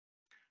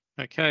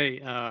Okay,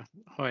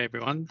 hi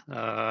everyone,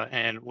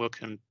 and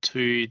welcome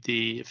to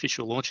the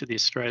official launch of the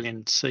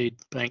Australian Seed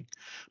Bank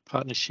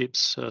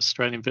Partnerships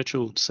Australian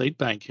Virtual Seed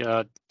Bank.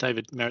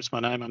 David Merritt's my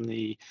name. I'm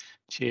the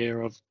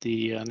chair of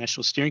the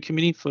National Steering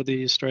Committee for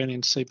the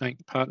Australian Seed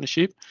Bank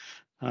Partnership.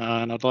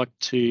 And I'd like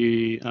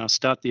to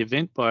start the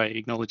event by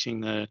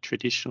acknowledging the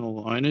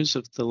traditional owners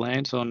of the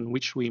lands on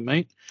which we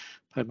meet.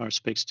 Pay my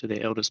respects to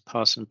their elders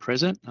past and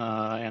present,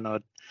 and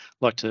I'd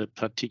like to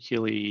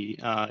particularly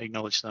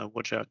acknowledge the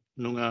Whadjuk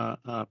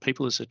Noongar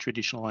people as the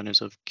traditional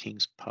owners of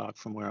Kings Park,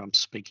 from where I'm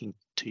speaking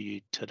to you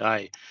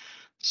today.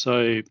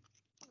 So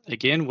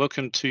again,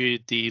 welcome to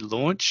the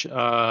launch.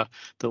 The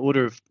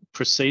order of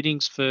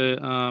proceedings for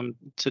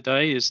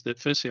today is that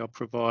firstly I'll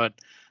provide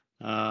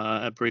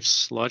a brief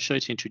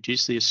slideshow to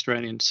introduce the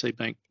Australian Seed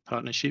Bank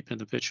Partnership and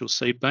the Virtual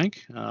Seed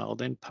Bank. I'll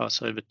then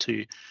pass over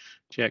to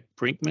Jack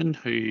Brinkman,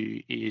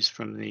 who is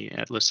from the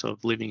Atlas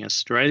of Living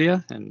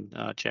Australia, and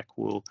Jack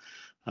will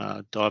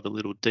dive a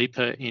little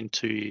deeper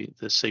into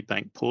the Seed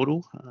Bank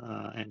portal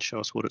and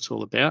show us what it's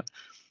all about.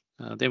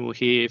 Then we'll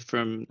hear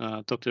from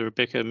Dr.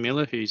 Rebecca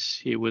Miller, who's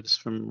here with us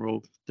from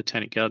Royal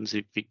Botanic Gardens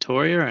of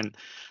Victoria, and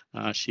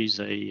she's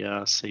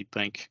a seed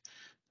bank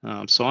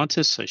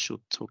scientist, so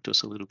she'll talk to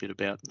us a little bit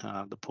about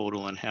the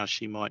portal and how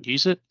she might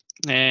use it.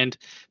 And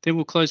then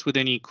we'll close with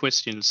any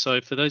questions. So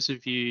for those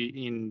of you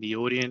in the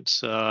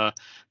audience,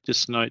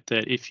 just note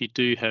that if you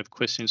do have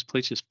questions,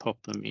 please just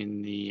pop them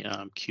in the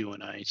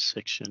Q&A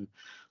section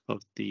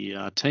of the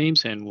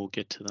Teams, and we'll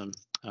get to them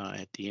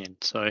at the end.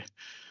 So,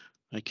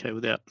 okay,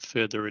 without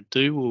further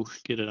ado, we'll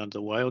get it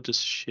underway. I'll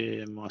just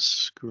share my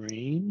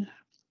screen.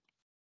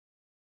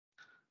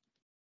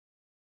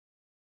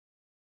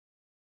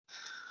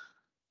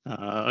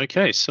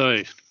 Okay,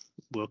 so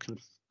welcome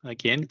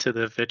again to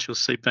the Virtual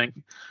Seed Bank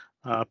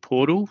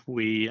portal.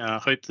 We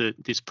hope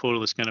that this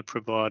portal is going to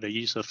provide a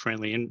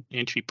user-friendly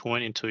entry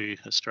point into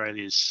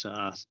Australia's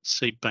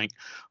seed bank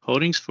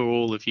holdings for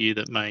all of you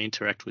that may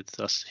interact with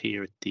us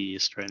here at the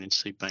Australian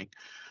Seed Bank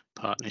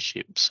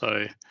Partnership.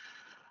 So,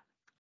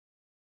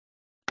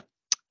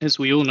 as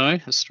we all know,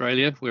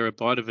 Australia, we're a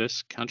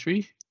biodiverse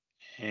country,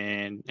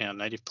 and our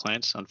native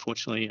plants,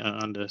 unfortunately,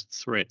 are under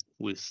threat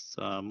with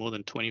more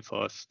than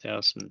 21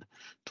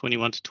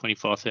 to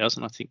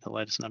 25,000, I think the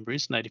latest number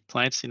is, native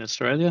plants in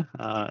Australia.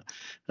 At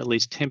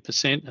least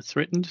 10% are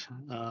threatened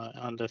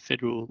under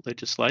federal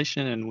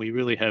legislation, and we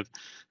really have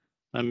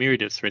a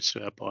myriad of threats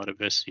to our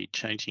biodiversity: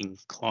 changing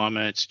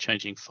climates,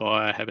 changing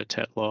fire,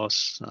 habitat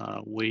loss,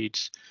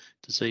 weeds,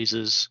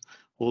 diseases.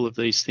 All of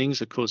these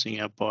things are causing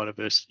our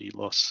biodiversity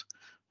loss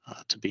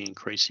to be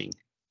increasing.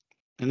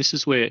 And this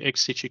is where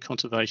ex situ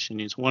conservation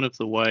is one of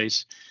the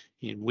ways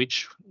in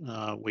which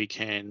we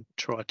can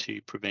try to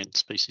prevent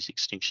species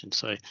extinction.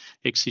 So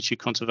ex situ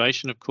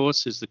conservation, of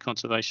course, is the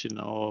conservation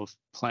of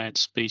plant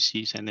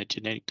species and their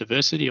genetic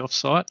diversity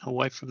off-site,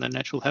 away from their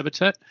natural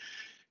habitat.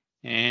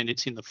 And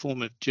it's in the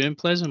form of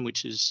germplasm,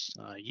 which is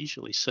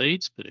usually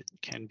seeds, but it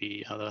can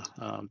be other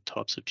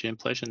types of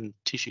germplasm,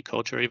 tissue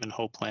culture, even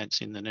whole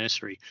plants in the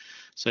nursery.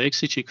 So ex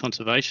situ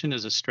conservation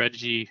is a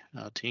strategy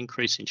to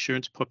increase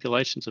insurance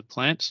populations of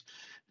plants,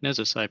 and as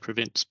I say,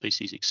 prevent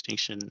species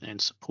extinction and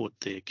support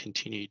their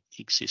continued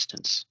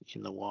existence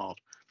in the wild.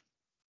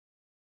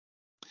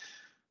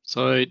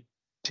 So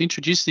to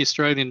introduce the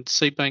Australian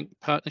Seed Bank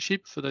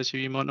Partnership, for those of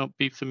you who might not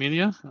be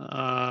familiar,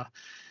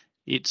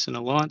 it's an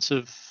alliance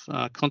of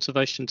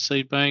conservation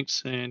seed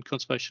banks and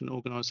conservation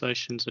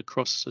organisations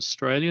across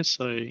Australia.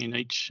 So in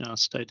each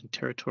state and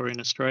territory in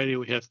Australia,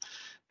 we have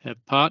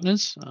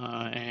partners,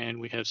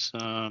 and we have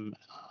some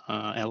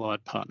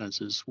allied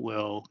partners as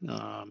well,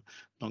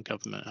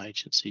 non-government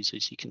agencies,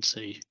 as you can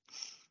see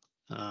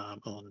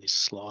on this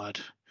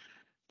slide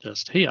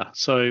just here.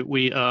 So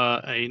we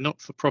are a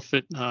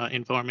not-for-profit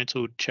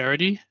environmental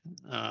charity,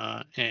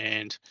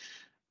 and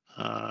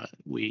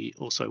we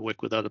also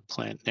work with other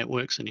plant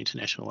networks and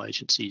international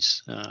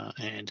agencies,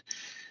 and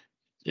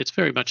it's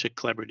very much a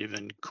collaborative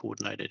and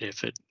coordinated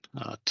effort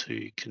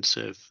to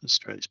conserve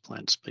Australia's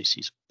plant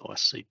species by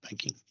seed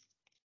banking.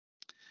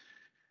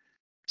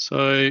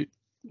 So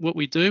what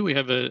we do, we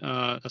have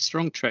a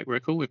strong track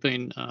record. We've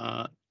been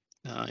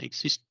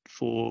exist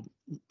for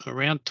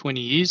around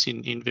 20 years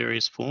in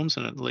various forms,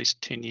 and at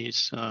least 10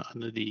 years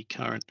under the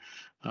current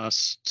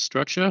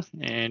structure,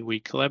 and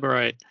we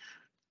collaborate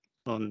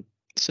on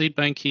seed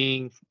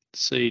banking,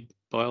 seed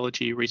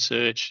biology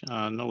research,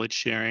 knowledge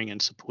sharing,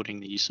 and supporting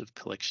the use of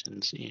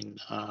collections in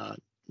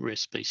rare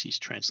species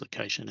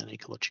translocation and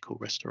ecological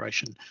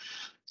restoration.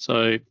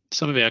 So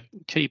some of our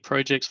key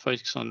projects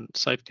focus on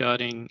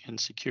safeguarding and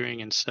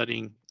securing and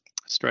studying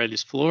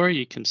Australia's flora.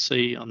 You can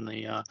see on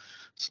the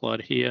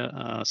slide here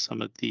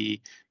some of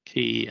the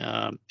key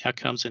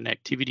outcomes and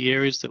activity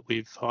areas that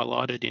we've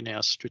highlighted in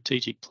our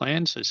strategic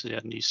plan. So this is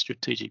our new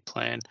strategic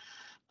plan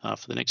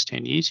for the next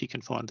 10 years. You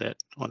can find that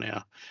on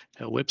our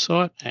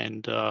website.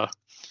 And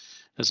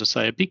as I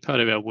say, a big part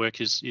of our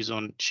work is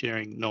on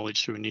sharing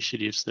knowledge through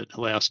initiatives that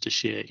allow us to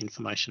share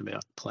information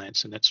about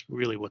plants. And that's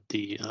really what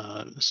the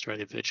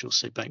Australia Virtual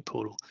Seed Bank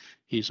portal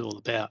is all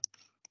about.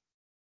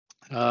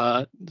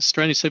 The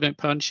Australian Seed Bank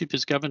Partnership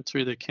is governed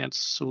through the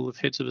Council of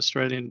Heads of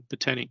Australian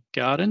Botanic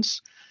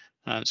Gardens.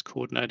 It's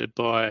coordinated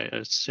by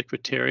a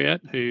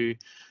secretariat who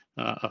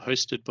are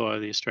hosted by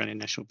the Australian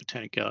National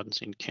Botanic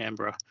Gardens in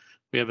Canberra.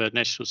 We have a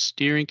national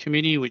steering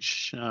committee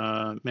which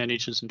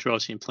manages and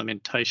drives the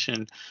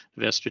implementation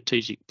of our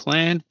strategic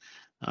plan,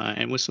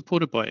 and we're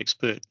supported by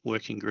expert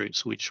working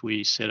groups which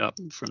we set up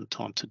from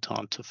time to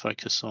time to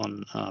focus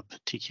on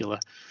particular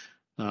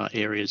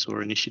areas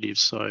or initiatives.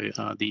 So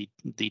the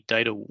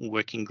data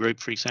working group,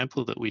 for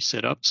example, that we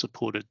set up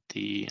supported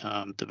the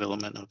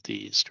development of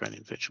the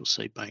Australian Virtual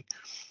Seed Bank.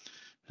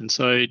 And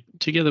so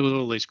together with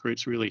all these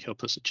groups really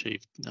help us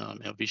achieve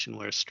our vision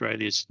where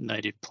Australia's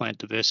native plant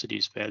diversity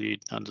is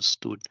valued,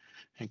 understood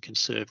and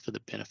conserved for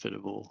the benefit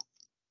of all.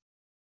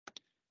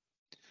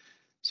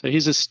 So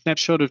here's a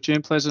snapshot of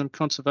germplasm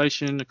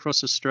conservation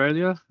across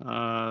Australia.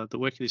 The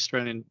work of the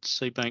Australian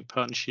Seed Bank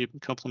Partnership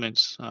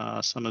complements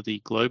some of the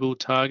global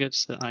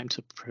targets that aim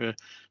to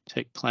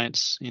protect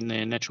plants in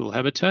their natural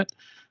habitat.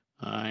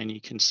 And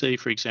you can see,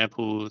 for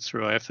example,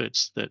 through our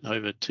efforts that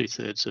over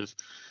 2/3 of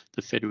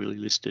the federally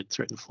listed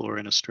threatened flora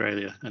in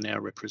Australia are now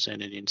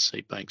represented in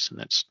seed banks, and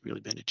that's really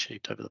been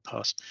achieved over the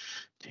past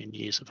 10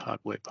 years of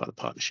hard work by the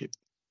partnership.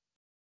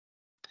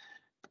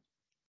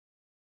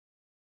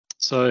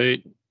 So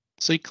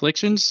seed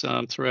collections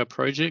through our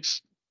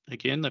projects,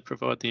 again, they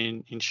provide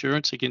the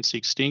insurance against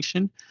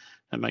extinction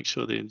and make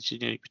sure the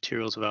genetic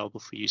material is available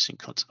for use in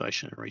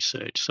conservation and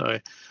research. So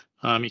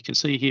you can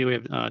see here we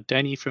have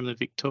Danny from the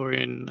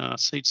Victorian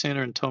Seed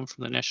Centre and Tom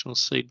from the National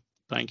Seed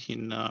Bank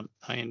in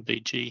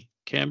ANBG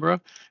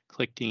Canberra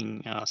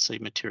collecting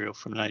seed material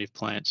from native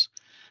plants.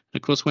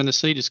 And of course, when the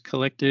seed is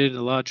collected,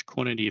 a large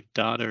quantity of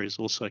data is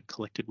also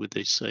collected with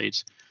these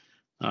seeds.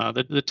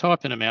 The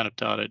type and amount of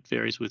data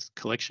varies with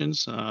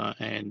collections,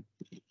 and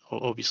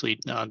obviously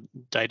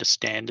data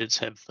standards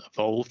have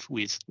evolved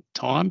with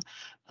time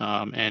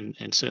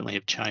and certainly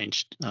have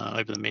changed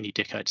over the many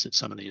decades that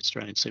some of the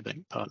Australian seed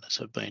bank partners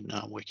have been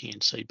working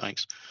in seed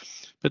banks.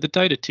 But the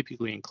data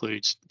typically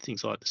includes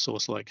things like the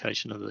source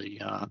location of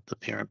the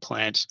parent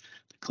plants,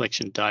 the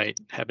collection date,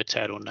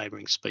 habitat or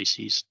neighbouring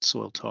species,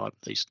 soil type,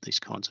 these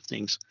kinds of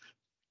things.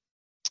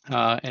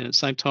 And at the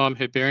same time,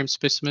 herbarium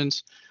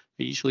specimens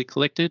are usually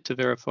collected to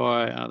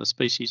verify the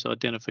species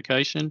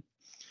identification.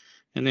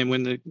 And then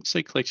when the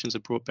seed collections are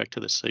brought back to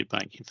the seed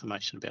bank,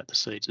 information about the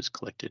seeds is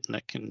collected, and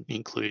that can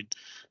include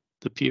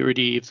the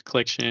purity of the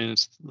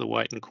collections, the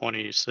weight and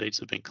quantity of seeds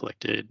that have been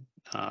collected,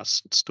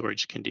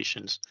 storage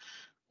conditions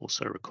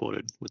also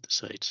recorded with the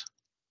seeds.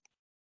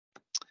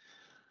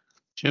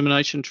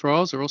 Germination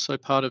trials are also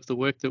part of the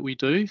work that we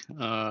do.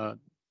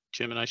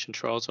 Germination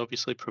trials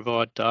obviously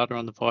provide data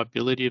on the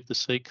viability of the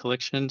seed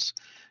collections,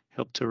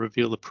 help to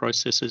reveal the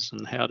processes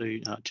and how to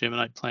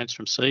germinate plants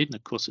from seed. And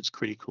of course, it's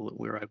critical that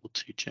we're able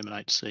to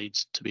germinate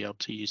seeds to be able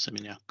to use them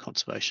in our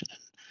conservation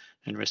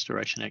and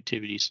restoration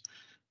activities.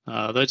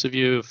 Those of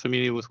you who are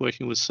familiar with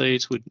working with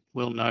seeds would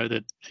well know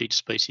that each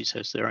species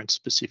has their own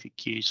specific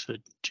cues for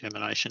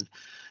germination.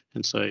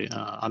 And so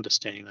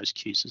understanding those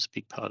cues is a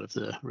big part of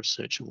the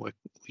research and work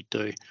we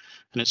do.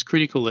 And it's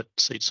critical that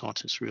seed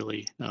scientists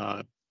really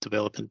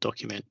develop and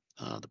document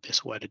the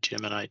best way to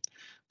germinate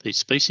these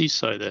species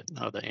so that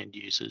other end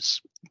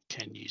users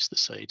can use the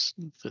seeds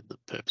for the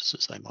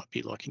purposes they might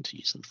be liking to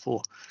use them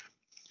for.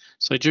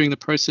 So during the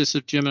process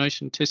of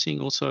germination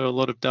testing, also a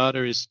lot of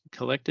data is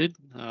collected.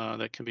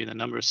 That can be the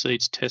number of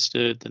seeds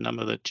tested, the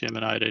number that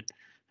germinated,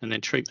 and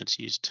then treatments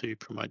used to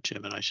promote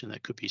germination.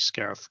 That could be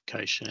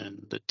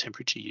scarification, the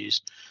temperature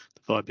used,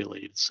 the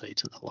viability of the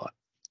seeds and the like.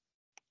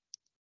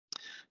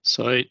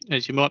 So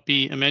as you might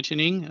be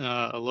imagining,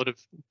 a lot of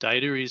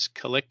data is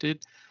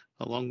collected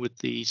along with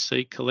the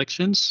seed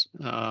collections,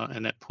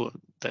 and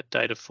that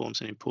data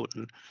forms an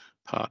important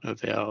part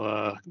of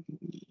our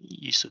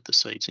use of the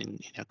seeds in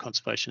our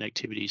conservation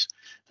activities.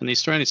 And the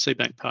Australian Seed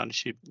Bank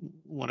Partnership,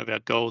 one of our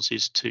goals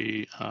is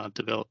to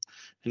develop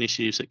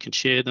initiatives that can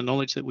share the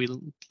knowledge that we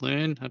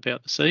learn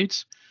about the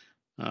seeds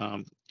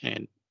and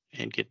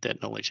get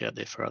that knowledge out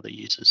there for other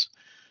users.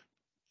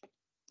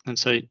 And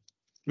so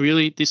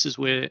really, this is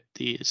where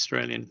the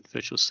Australian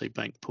Virtual Seed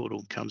Bank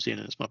portal comes in,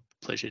 and it's my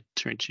pleasure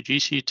to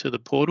introduce you to the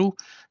portal.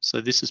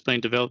 So this has been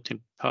developed in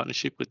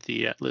partnership with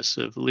the Atlas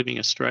of Living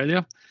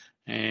Australia,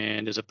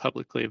 and is a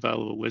publicly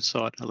available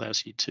website that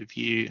allows you to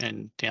view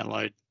and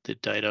download the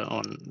data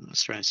on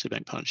Australian Seed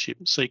Bank Partnership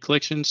seed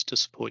collections to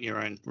support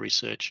your own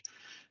research,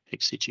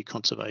 ex situ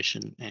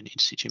conservation and in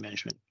situ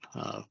management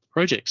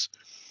projects.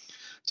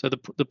 So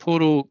the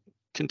portal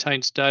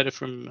contains data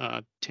from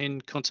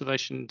 10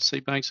 conservation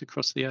seed banks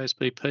across the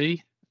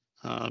ASBP.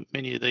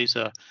 Many of these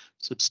are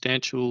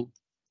substantial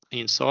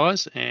in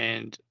size,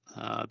 and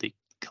the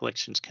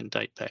collections can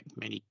date back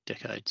many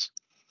decades.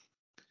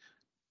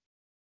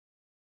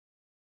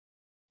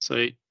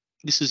 So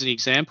this is an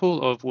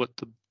example of what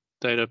the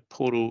data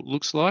portal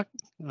looks like.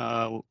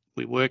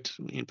 We worked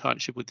in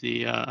partnership with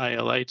the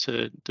ALA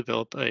to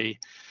develop a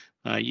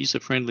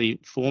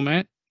user-friendly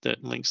format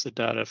that links the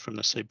data from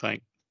the seed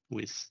bank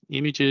with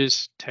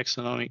images,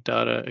 taxonomic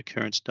data,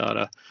 occurrence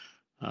data,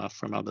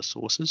 from other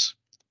sources.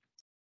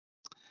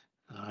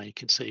 You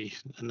can see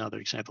another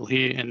example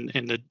here, and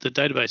the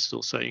database is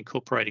also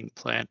incorporating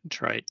plant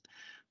trait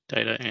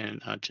data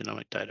and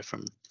genomic data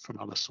from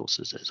other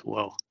sources as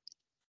well.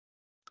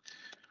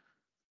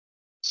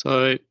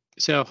 So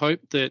it's our hope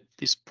that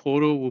this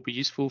portal will be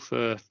useful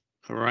for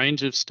a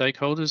range of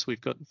stakeholders. We've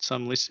got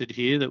some listed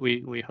here that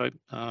we hope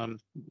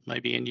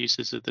maybe end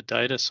users of the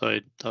data, so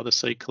other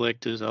seed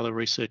collectors, other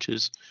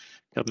researchers,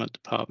 government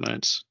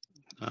departments,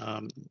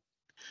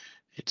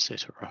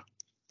 etc.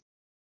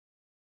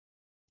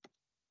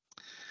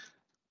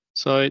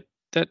 So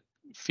that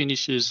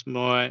finishes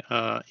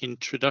my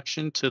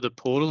introduction to the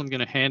portal. I'm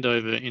going to hand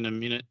over in a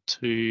minute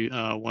to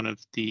one of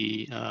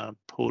the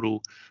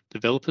portal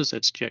developers.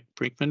 That's Jack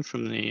Brinkman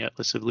from the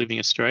Atlas of Living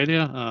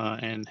Australia,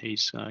 and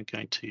he's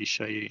going to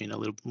show you in a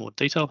little more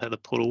detail how the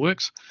portal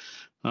works.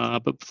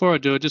 But before I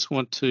do, I just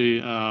want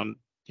to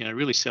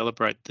really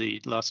celebrate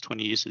the last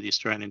 20 years of the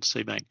Australian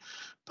Seed Bank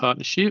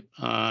partnership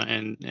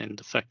and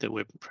the fact that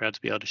we're proud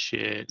to be able to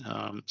share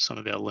some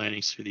of our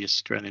learnings through the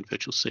Australian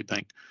Virtual Seed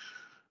Bank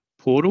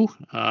portal,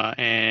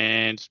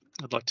 and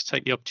I'd like to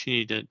take the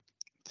opportunity to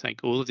thank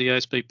all of the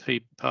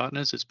ASBP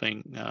partners. It's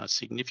been a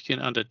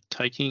significant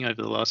undertaking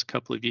over the last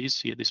couple of years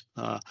to get this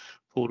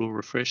portal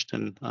refreshed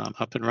and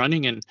up and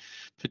running, and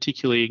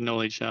particularly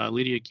acknowledge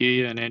Lydia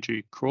Gear and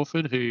Andrew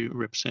Crawford, who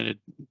represented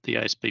the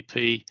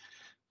ASBP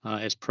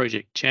as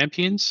project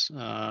champions,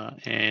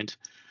 and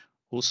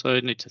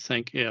also need to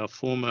thank our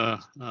former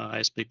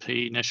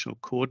ASBP national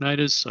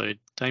coordinators, so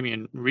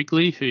Damien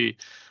Wrigley, who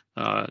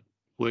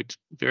worked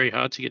very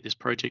hard to get this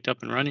project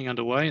up and running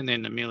underway, and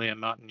then Amelia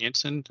Martin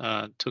Jensen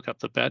took up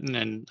the baton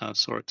and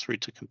saw it through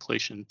to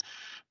completion.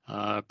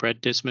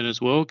 Brad Desmond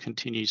as well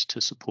continues to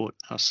support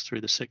us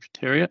through the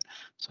Secretariat,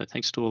 so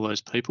thanks to all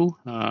those people.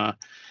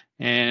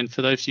 And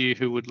for those of you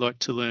who would like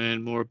to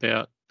learn more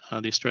about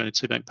the Australian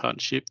Seed Bank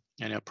Partnership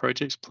and our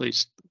projects,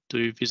 please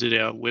do visit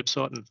our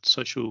website and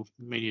social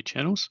media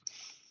channels.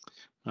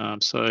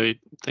 So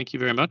thank you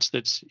very much.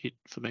 That's it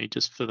for me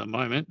just for the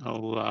moment.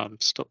 I'll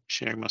stop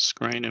sharing my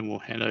screen and we'll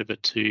hand over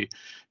to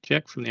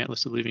Jack from the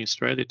Atlas of Living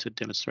Australia to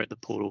demonstrate the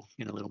portal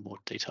in a little more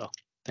detail.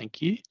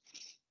 Thank you.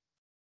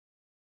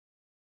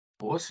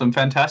 Awesome,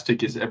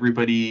 fantastic. Is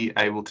everybody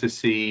able to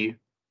see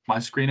my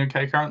screen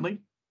okay currently?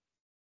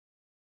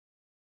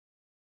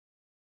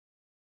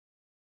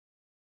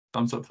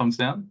 Thumbs up, thumbs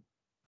down?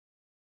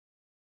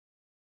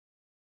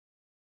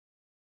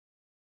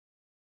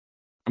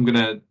 I'm going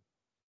to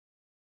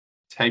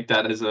take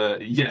that as a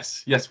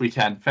yes, we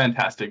can.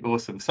 Fantastic,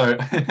 awesome. So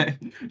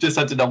just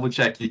had to double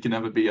check. You can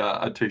never be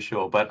too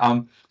sure, but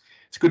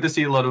it's good to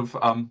see a lot of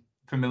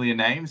familiar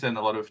names and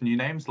a lot of new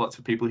names, lots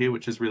of people here,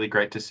 which is really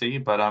great to see.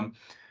 But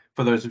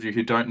for those of you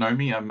who don't know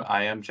me,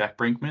 I am Jack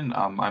Brinkman.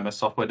 I'm a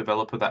software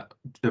developer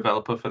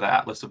for the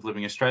Atlas of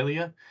Living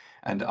Australia,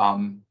 and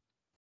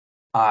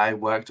I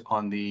worked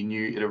on the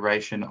new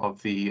iteration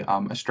of the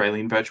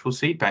Australian Virtual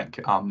Seed Bank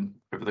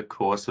over the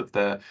course of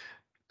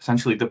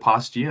essentially the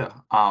past year.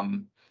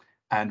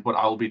 And what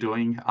I'll be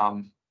doing,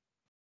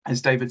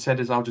 as David said,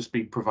 is I'll just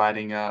be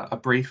providing a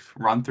brief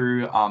run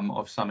through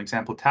of some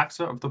example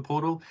taxa of the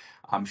portal,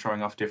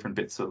 showing off different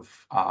bits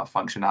of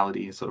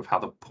functionality, sort of how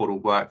the portal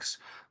works,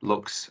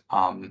 looks.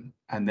 And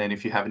then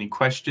if you have any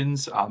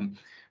questions,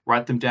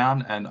 write them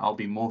down and I'll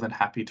be more than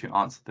happy to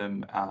answer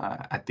them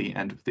at the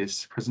end of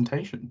this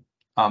presentation.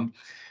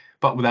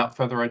 But without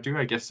further ado,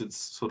 I guess it's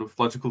sort of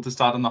logical to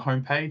start on the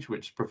homepage,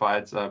 which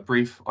provides a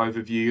brief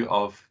overview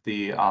of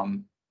the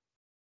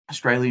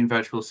Australian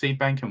Virtual Seed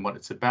Bank and what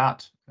it's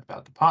about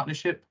the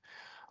partnership.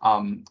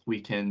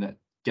 We can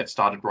get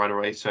started right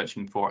away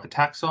searching for a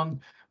taxon,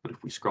 but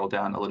if we scroll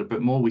down a little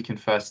bit more, we can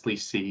firstly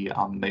see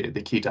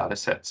the key data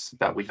sets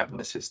that we have in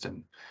the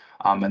system.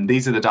 And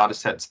these are the data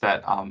sets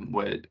that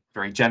were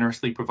very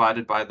generously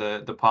provided by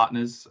the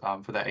partners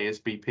for the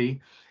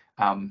ASBP.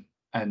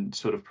 And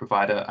sort of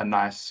provide a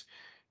nice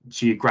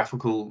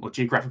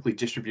geographically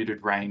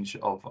distributed range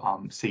of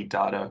seed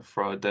data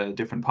for the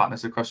different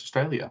partners across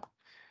Australia.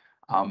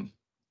 If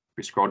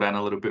we scroll down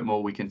a little bit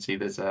more, we can see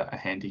there's a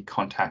handy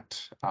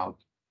contact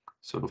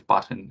sort of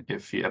button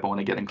if you ever want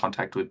to get in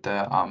contact with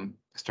the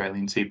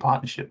Australian Seed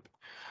Partnership.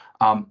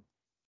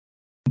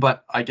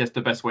 But I guess the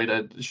best way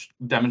to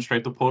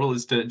demonstrate the portal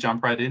is to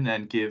jump right in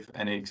and give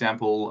an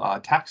example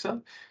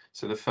taxa.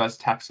 So the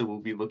first taxa we'll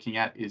be looking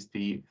at is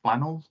the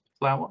flannel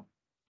flower.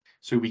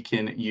 So we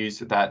can use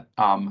that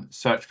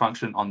search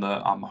function on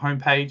the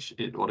homepage.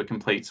 It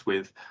auto-completes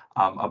with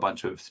a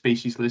bunch of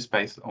species lists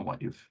based on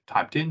what you've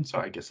typed in. So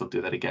I guess I'll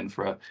do that again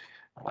for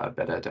a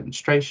better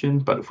demonstration.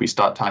 But if we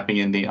start typing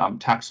in the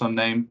taxon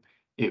name,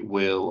 it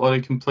will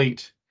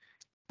auto-complete.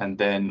 And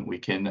then we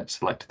can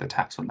select the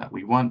taxon that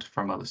we want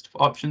from a list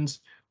of options.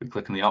 We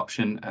click on the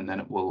option and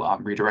then it will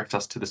redirect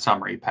us to the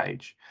summary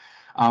page.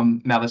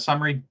 Now the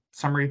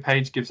summary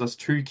page gives us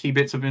two key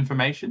bits of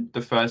information.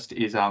 The first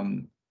is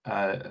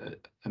a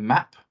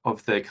map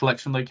of the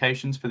collection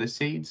locations for the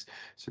seeds.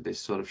 So this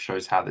sort of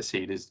shows how the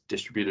seed is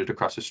distributed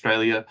across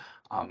Australia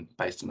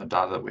based on the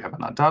data that we have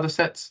in our data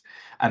sets.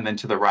 And then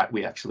to the right,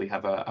 we actually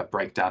have a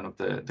breakdown of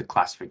the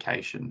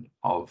classification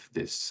of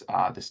this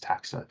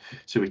taxa.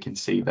 So we can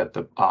see that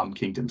the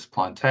kingdom's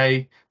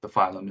Plantae, the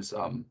phylum is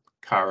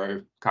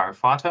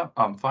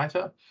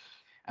Cheirophyta,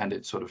 and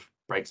it sort of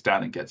breaks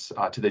down and gets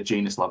to the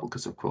genus level,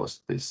 because of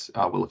course this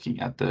we're looking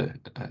at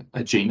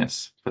a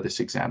genus for this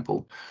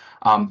example.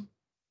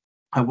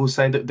 I will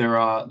say that there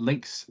are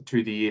links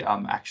to the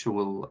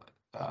actual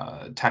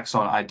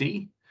taxon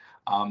ID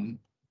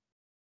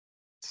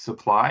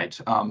supplied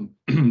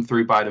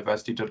through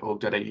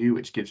biodiversity.org.au,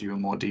 which gives you a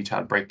more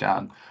detailed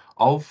breakdown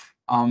of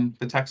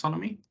the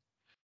taxonomy.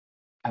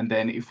 And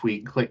then if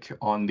we click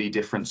on the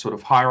different sort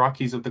of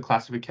hierarchies of the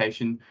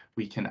classification,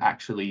 we can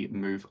actually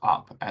move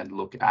up and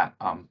look at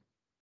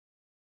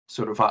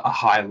sort of a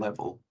high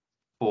level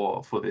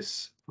for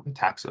the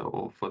taxa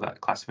or for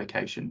that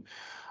classification.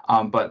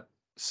 But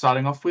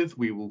starting off with,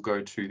 we will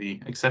go to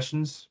the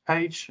accessions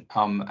page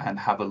and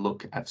have a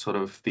look at sort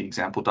of the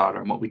example data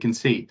and what we can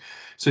see.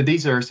 So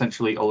these are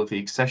essentially all of the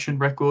accession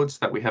records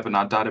that we have in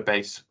our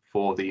database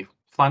for the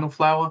flannel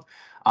flower.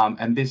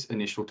 And this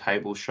initial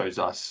table shows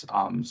us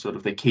sort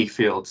of the key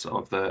fields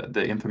of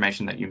the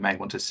information that you may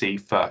want to see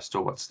first,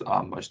 or what's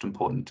most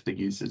important to the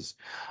users.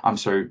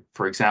 So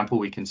for example,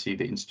 we can see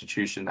the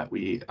institution that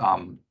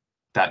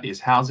that is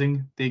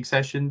housing the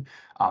accession,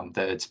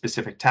 the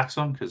specific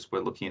taxon, because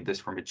we're looking at this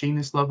from a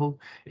genus level,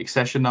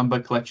 accession number,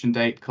 collection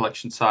date,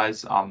 collection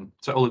size.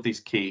 So all of these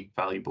key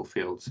valuable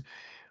fields.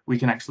 We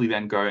can actually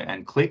then go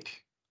and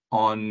click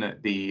on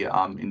the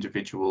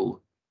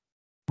individual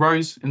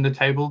rows in the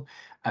table,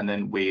 and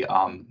then we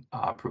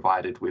are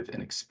provided with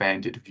an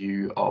expanded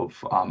view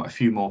of a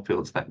few more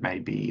fields that may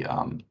be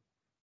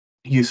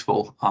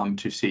useful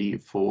to see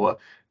for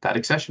that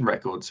accession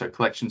record. So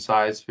collection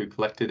size, who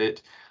collected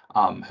it,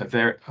 a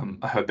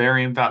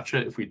herbarium voucher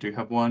if we do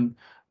have one,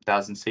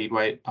 1,000 seed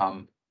weight.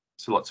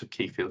 So lots of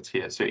key fields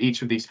here. So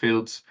each of these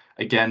fields,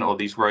 again, all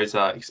these rows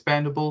are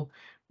expandable.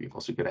 We've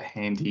also got a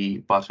handy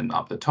button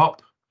up the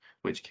top,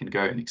 which can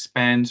go and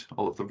expand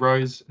all of the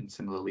rows, and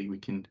similarly we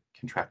can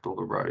contract all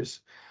the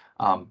rows.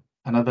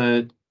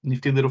 Another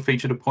nifty little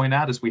feature to point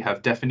out is we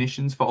have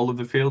definitions for all of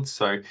the fields.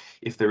 So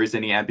if there is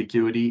any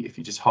ambiguity, if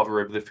you just hover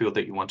over the field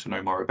that you want to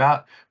know more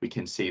about, we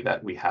can see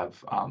that we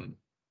have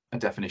a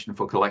definition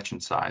for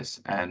collection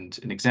size and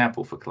an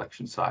example for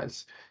collection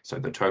size. So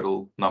the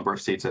total number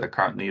of seeds that are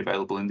currently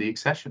available in the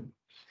accession.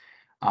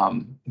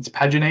 It's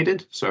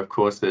paginated, so of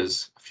course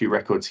there's a few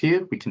records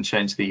here. We can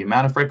change the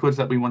amount of records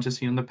that we want to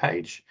see on the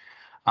page,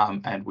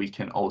 and we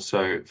can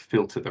also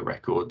filter the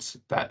records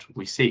that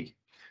we see.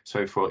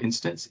 So for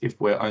instance,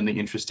 if we're only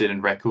interested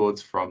in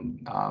records from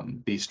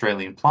the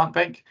Australian Plant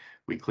Bank,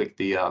 we click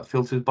the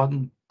filter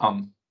button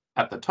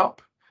at the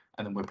top,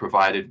 and then we're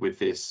provided with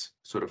this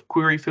sort of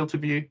query filter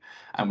view,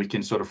 and we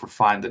can sort of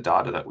refine the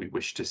data that we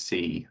wish to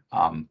see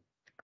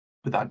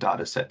with our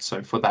data set.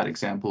 So for that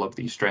example of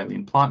the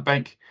Australian Plant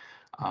Bank,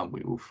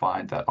 we will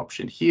find that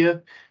option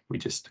here. We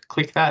just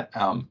click that,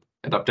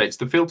 it updates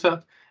the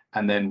filter,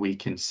 and then we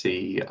can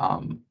see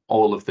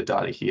all of the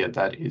data here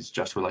that is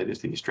just related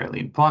to the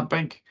Australian Plant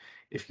Bank.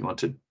 If you want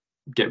to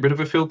get rid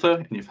of a filter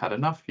and you've had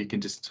enough, you can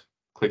just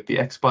click the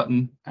X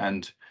button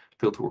and the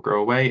filter will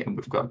go away, and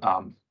we've got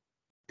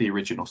the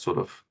original sort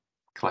of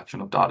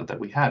collection of data that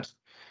we had.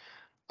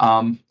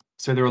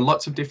 So there are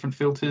lots of different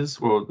filters,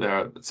 or there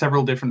are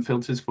several different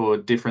filters for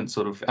different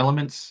sort of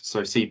elements.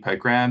 So seed per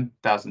gram,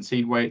 1,000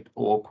 seed weight,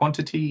 or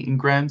quantity in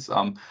grams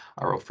are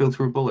all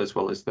filterable, as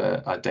well as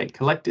the date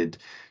collected.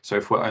 So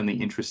if we're only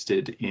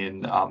interested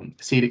in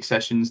seed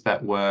accessions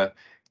that were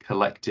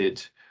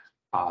collected,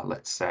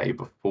 let's say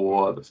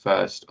before the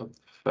 1st of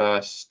the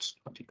 1st,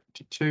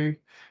 2022,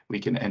 we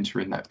can enter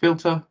in that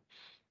filter.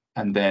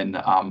 And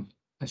then,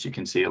 as you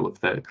can see, all of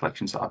the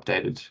collections are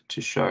updated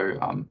to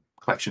show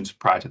collections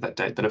prior to that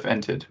date that have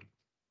entered.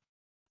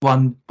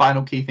 One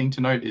final key thing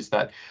to note is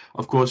that,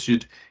 of course,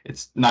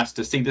 it's nice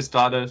to see this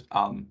data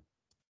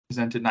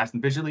presented nice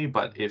and visually,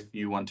 but if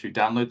you want to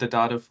download the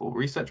data for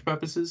research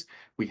purposes,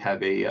 we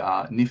have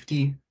a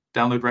nifty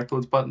download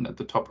records button at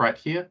the top right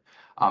here.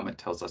 It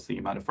tells us the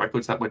amount of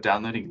records that we're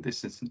downloading. In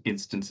this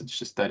instance, it's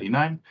just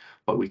 39,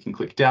 but we can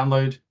click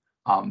download.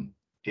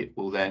 It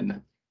will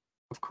then,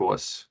 of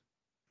course,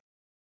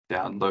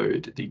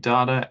 download the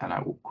data, and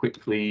I will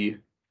quickly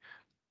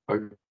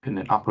open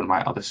it up on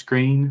my other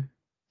screen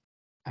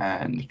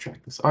and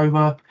drag this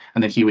over.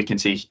 And then here we can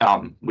see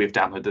we've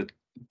downloaded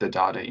the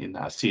data in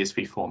a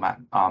CSV format.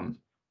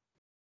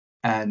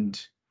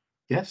 And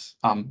yes,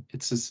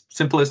 it's as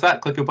simple as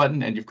that. Click a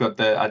button and you've got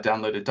the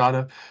downloaded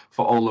data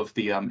for all of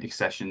the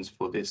accessions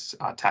for this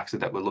taxa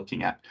that we're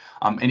looking at.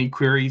 Any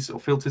queries or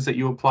filters that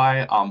you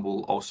apply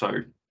will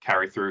also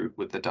carry through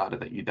with the data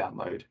that you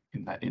download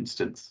in that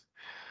instance.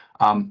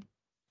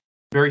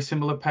 Very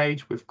similar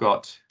page, we've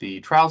got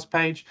the trials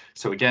page.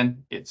 So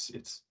again,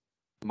 it's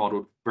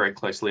modeled very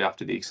closely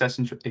after the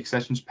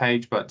accessions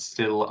page, but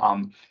still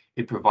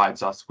it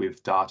provides us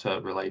with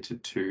data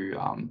related to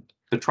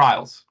the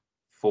trials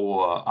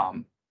for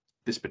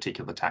this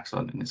particular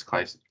taxon, in this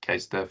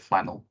case the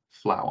flannel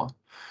flower.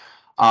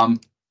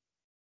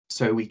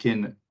 So we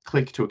can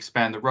click to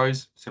expand the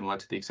rows, similar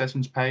to the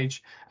accessions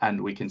page,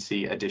 and we can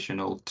see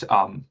additional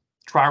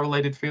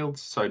trial-related fields,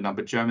 so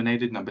number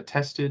germinated, number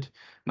tested,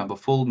 number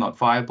full, not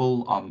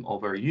viable, all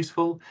very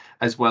useful,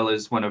 as well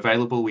as when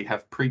available, we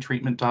have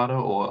pre-treatment data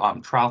or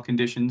trial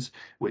conditions,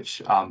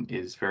 which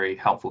is very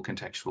helpful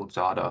contextual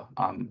data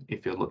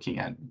if you're looking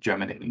at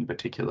germinating a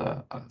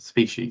particular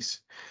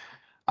species.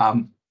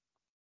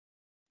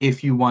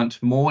 If you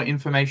want more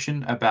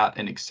information about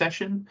an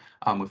accession,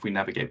 if we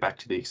navigate back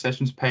to the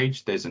accessions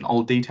page, there's an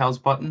all details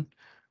button.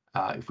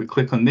 If we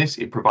click on this,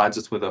 it provides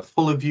us with a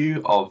fuller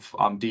view of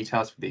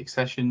details for the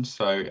accession.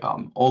 So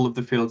all of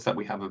the fields that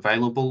we have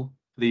available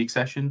for the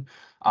accession,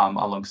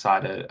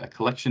 alongside a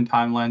collection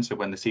timeline, so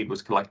when the seed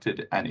was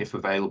collected and if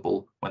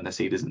available, when the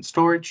seed is in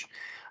storage,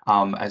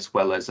 as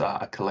well as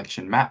a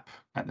collection map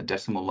and the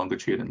decimal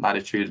longitude and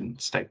latitude and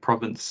state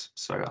province.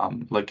 So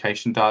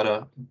location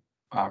data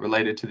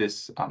related to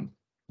this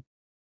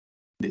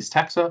this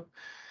taxa.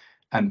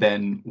 And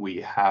then we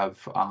have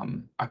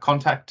a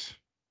contact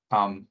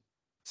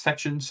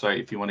section. So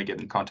if you want to get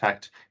in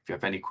contact, if you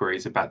have any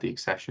queries about the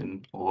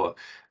accession or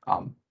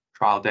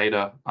trial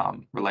data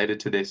related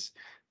to this,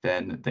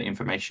 then the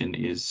information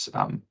is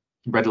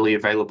readily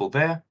available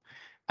there.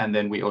 And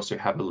then we also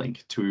have a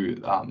link to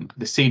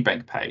the seed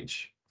bank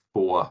page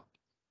for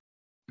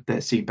the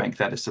seed bank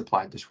that has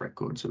supplied this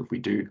record. So if we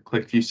do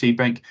click View Seed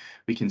Bank,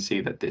 we can see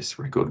that this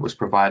record was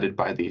provided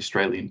by the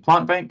Australian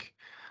Plant Bank.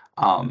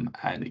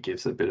 And it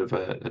gives a bit of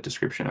a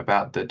description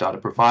about the data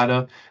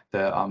provider,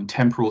 the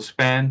temporal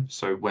span.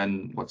 So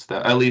what's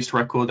the earliest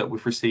record that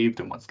we've received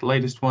and what's the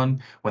latest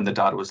one, when the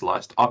data was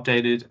last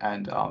updated,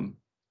 and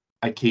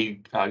a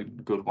key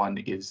good one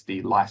is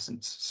the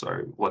license.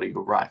 So what are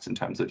your rights in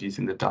terms of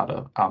using the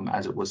data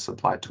as it was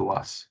supplied to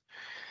us?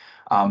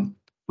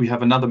 We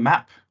have another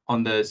map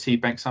on the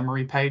seed bank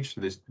summary page.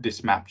 So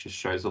this map just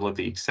shows all of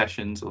the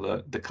accessions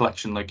or the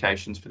collection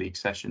locations for the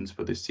accessions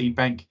for the seed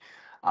bank.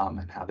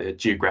 And how they're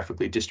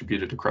geographically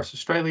distributed across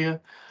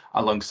Australia,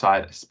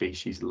 alongside a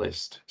species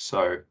list.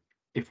 So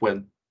if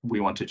we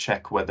want to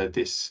check whether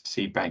this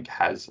seed bank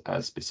has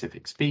a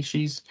specific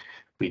species,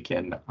 we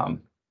can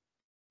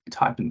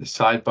type in the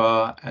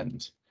sidebar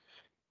and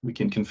we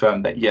can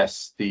confirm that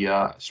yes, the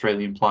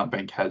Australian Plant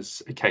Bank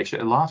has Acacia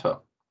elata.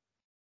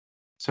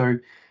 So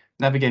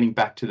navigating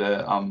back to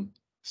the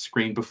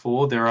screen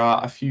before, there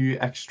are a few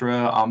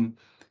extra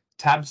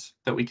tabs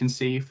that we can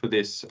see for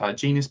this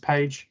genus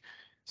page.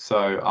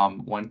 So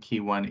one key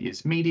one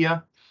is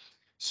media.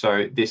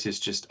 So this is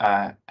just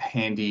a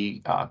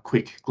handy,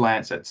 quick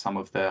glance at some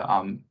of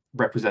the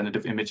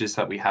representative images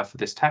that we have for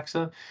this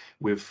taxa.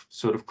 We've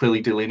sort of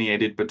clearly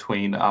delineated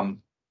between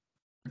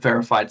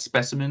verified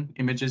specimen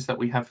images that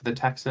we have for the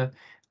taxa,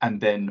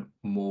 and then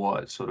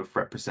more sort of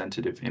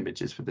representative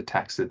images for the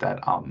taxa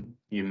that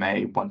you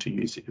may want to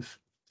use if,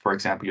 for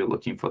example, you're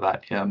looking for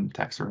that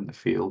taxa in the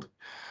field.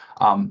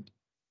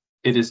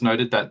 It is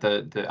noted that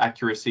the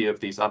accuracy of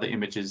these other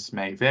images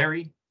may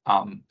vary.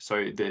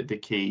 So the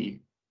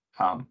key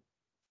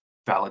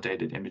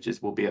validated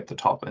images will be at the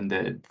top,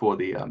 and for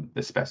the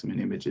specimen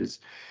images.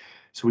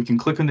 So we can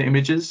click on the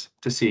images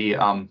to see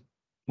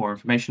more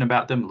information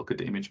about them, look at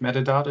the image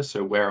metadata,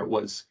 so where it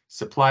was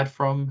supplied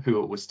from,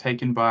 who it was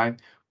taken by,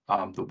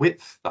 the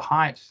width, the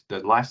height, the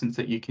license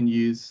that you can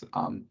use,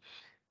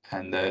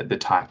 and the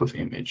type of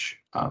image.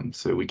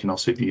 So we can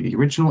also view the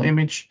original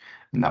image,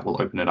 and that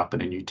will open it up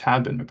in a new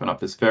tab and open up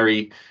this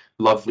very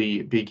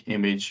lovely big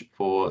image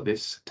for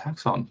this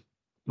taxon,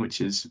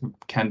 which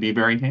can be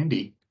very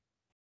handy.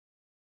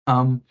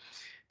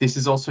 This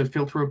is also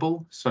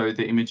filterable, so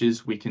the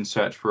images we can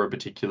search for a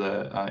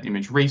particular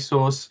image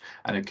resource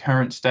and a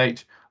current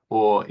state,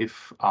 or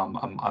if a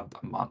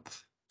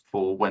month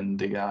for when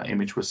the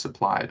image was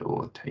supplied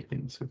or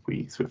taken. So if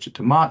we switch it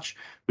to March,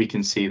 we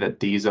can see that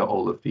these are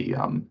all of the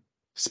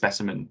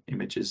specimen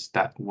images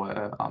that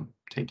were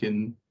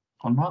taken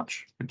on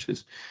March, which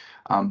is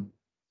a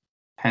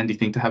handy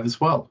thing to have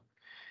as well.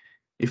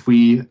 If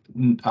we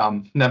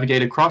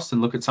navigate across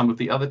and look at some of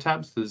the other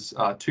tabs, there's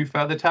two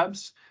further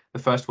tabs. The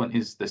first one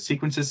is the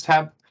sequences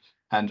tab,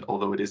 and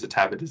although it is a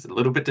tab, it is a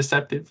little bit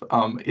deceptive.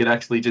 It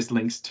actually just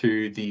links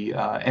to the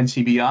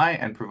NCBI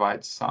and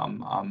provides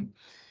some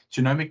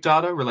genomic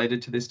data related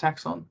to this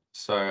taxon.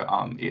 So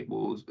it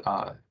will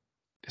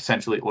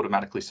essentially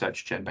automatically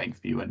search GenBank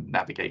View and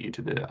navigate you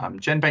to the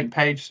GenBank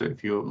page. So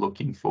if you're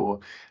looking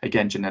for,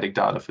 again, genetic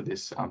data for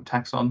this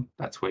taxon,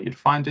 that's where you'd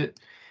find it.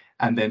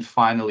 And then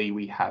finally,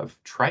 we have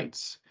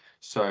traits.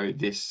 So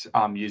this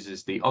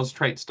uses the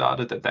Austraits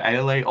data that the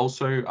ALA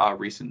also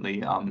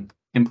recently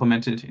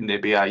implemented in their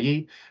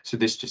BIE. So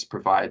this just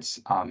provides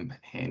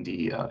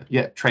handy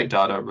trait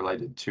data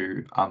related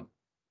to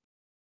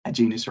a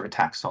genus or a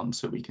taxon,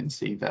 so we can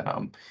see that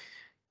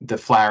the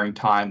flowering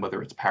time,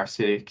 whether it's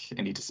parasitic,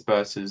 any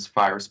dispersers,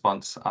 fire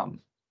response,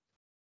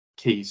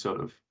 key sort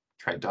of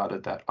trade data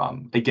that,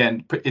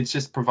 again, it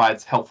just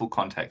provides helpful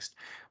context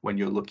when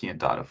you're looking at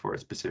data for a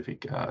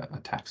specific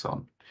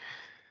taxon.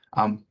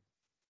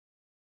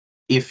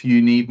 If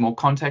you need more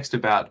context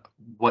about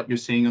what you're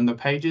seeing on the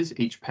pages,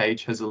 each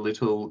page has a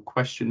little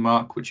question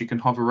mark which you can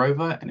hover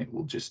over, and it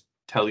will just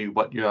tell you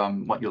what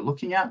you're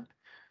looking at.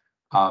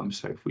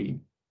 So if we,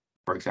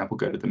 for example,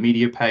 go to the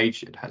media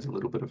page, it has a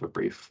little bit of a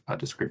brief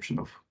description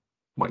of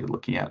what you're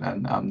looking at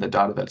and the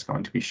data that's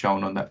going to be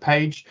shown on that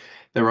page.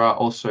 There are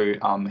also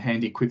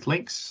handy quick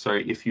links. So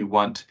if you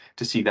want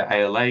to see the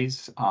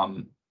ALA's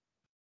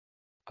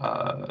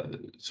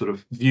sort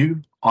of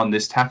view on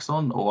this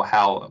taxon, or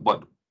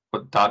what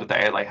data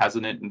the ALA has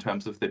in it in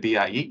terms of the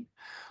BIE,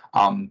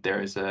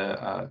 there is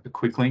a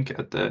quick link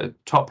at the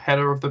top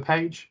header of the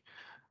page,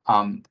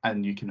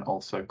 and you can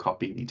also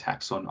copy the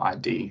taxon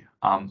ID.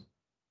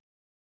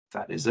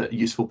 That is a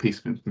useful piece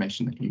of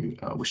information that you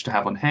wish to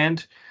have on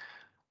hand.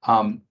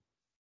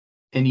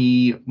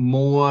 Any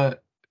more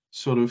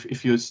sort of,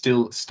 if you're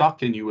still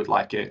stuck and you would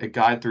like a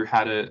guide through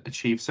how to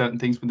achieve certain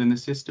things within the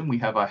system, we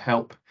have our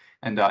help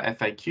and our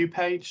FAQ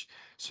page.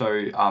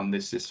 So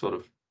this sort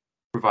of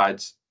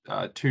provides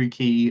two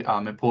key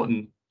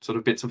important sort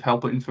of bits of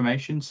help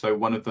information. So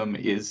one of them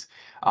is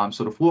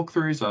sort of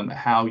walkthroughs on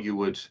how you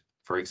would,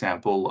 for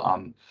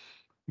example,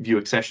 view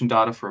accession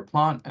data for a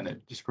plant, and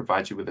it just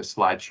provides you with a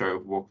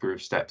slideshow walkthrough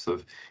of steps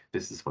of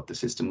this is what the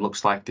system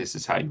looks like, this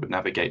is how you would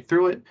navigate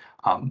through it,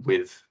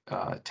 with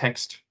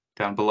text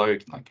down below,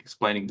 like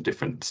explaining the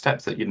different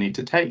steps that you need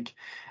to take.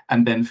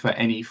 And then for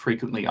any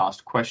frequently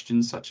asked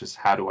questions, such as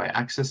how do I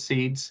access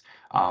seeds,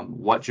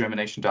 what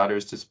germination data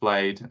is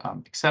displayed,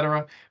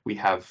 etc., we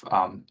have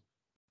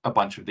a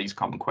bunch of these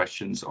common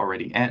questions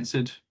already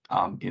answered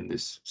in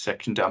this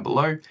section down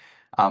below.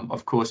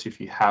 Of course, if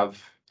you have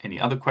any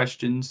other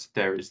questions,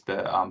 there is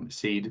the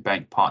Seed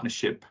Bank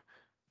Partnership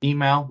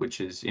email,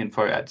 which is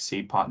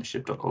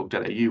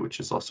info@seedpartnership.org.au, which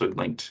is also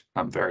linked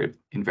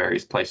in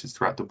various places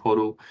throughout the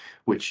portal,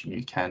 which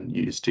you can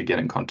use to get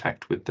in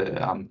contact with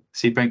the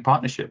Seed Bank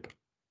Partnership.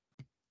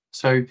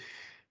 So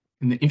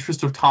in the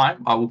interest of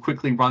time, I will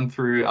quickly run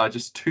through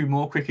just two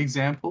more quick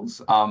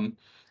examples.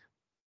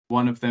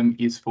 One of them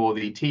is for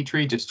the tea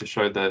tree, just to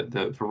show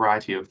the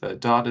variety of the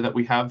data that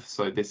we have.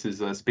 So this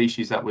is a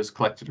species that was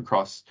collected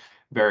across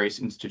various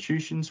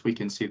institutions. We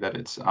can see that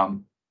it's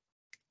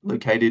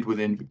located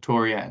within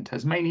Victoria and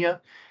Tasmania.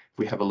 If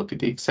we have a look at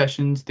the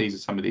accessions, these are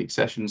some of the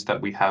accessions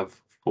that we have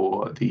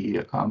for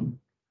the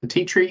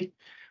tea tree.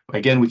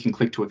 Again, we can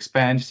click to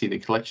expand to see the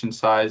collection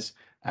size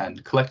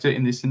and collector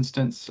in this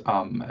instance,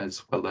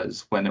 as well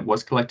as when it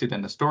was collected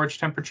and the storage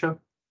temperature.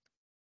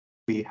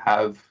 We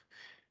have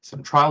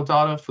some trial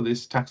data for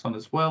this taxon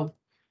as well.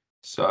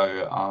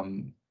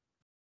 So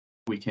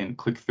we can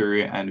click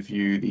through and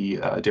view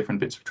the different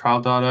bits of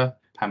trial data,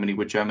 how many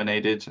were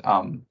germinated,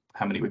 how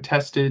many were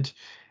tested,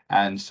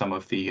 and some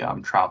of the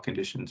trial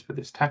conditions for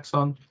this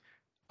taxon.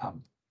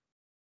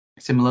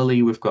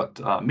 Similarly, we've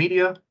got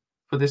media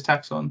for this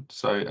taxon.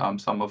 So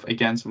some of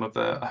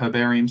the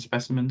herbarium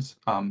specimens,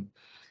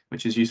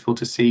 which is useful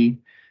to see,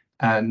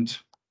 and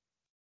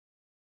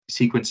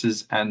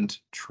sequences and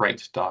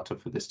trait data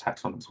for this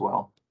taxon as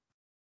well.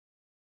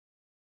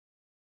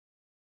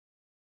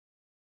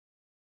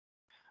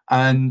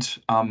 And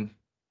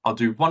I'll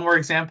do one more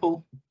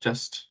example,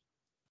 just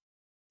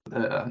for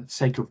the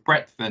sake of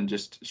breadth and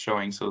just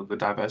showing sort of the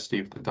diversity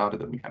of the data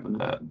that we have in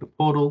the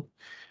portal,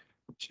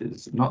 which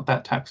is not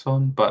that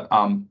taxon, but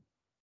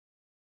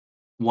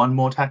one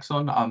more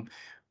taxon.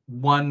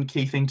 One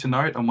key thing to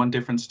note and one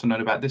difference to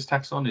note about this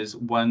taxon is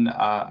when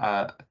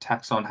a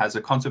taxon has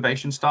a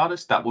conservation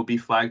status, that will be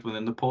flagged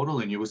within the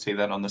portal, and you will see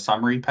that on the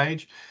summary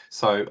page.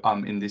 So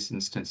in this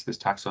instance, this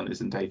taxon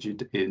is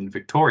endangered in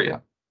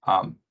Victoria.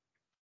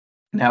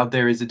 Now,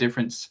 there is a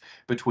difference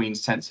between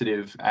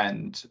sensitive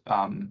and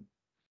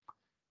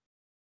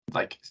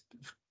like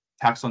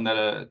taxa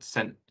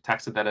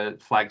that are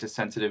flagged as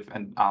sensitive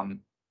and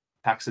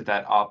taxa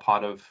that are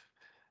part of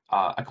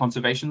a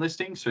conservation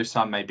listing. So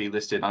some may be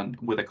listed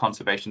with a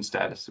conservation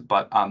status,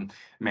 but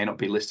may not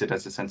be listed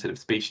as a sensitive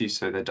species,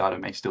 so their data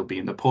may still be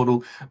in the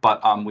portal.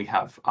 But we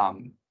have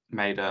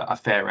made a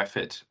fair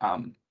effort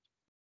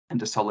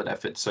and a solid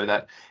effort so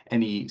that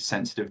any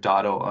sensitive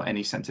data or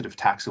any sensitive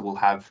taxa will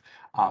have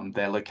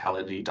their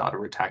locality data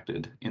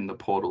redacted in the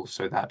portal,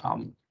 so that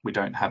we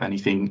don't have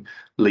anything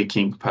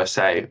leaking per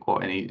se,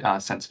 or any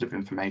sensitive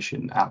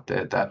information out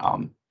there that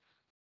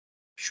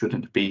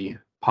shouldn't be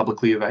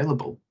publicly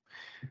available.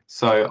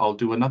 So I'll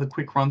do another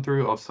quick run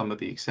through of some of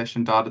the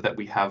accession data that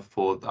we have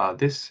for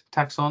this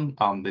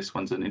taxon. This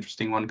one's an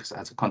interesting one because it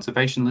has a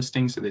conservation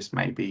listing, so this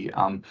may be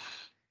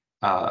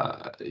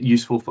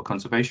useful for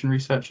conservation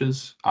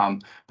researchers.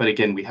 But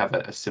again, we have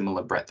a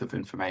similar breadth of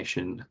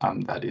information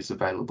that is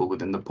available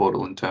within the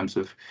portal in terms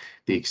of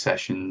the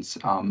accessions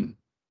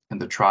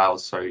and the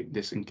trials. So in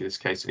this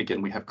case,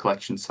 again, we have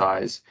collection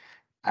size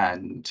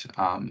and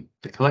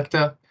the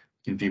collector.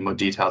 You can view more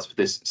details for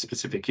this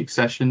specific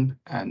accession,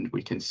 and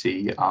we can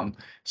see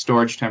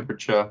storage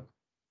temperature,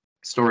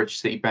 storage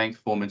seed bank,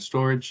 form and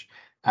storage,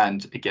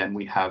 And again,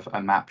 we have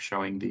a map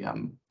showing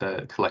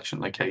the collection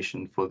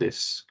location for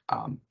this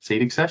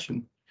seed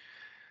accession.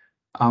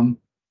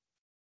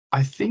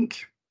 I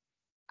think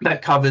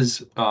that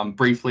covers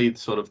briefly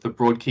sort of the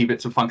broad key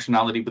bits of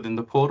functionality within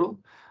the portal.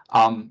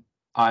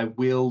 I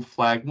will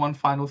flag one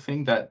final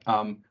thing that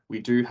we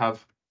do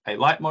have a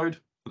light mode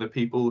for the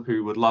people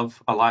who would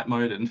love a light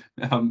mode,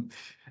 and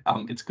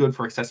it's good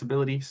for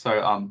accessibility.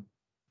 So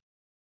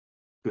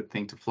good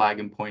thing to flag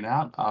and point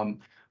out.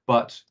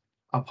 But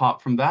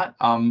apart from that,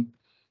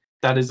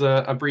 that is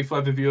a brief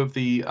overview of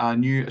the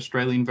new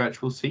Australian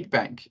Virtual Seed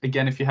Bank.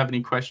 Again, if you have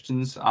any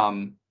questions,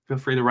 feel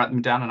free to write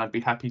them down and I'd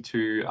be happy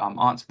to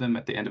answer them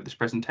at the end of this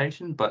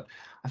presentation. But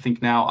I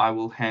think now I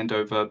will hand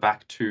over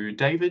back to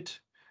David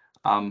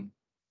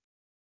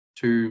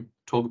to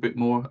talk a bit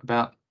more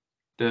about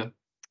the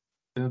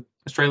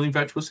Australian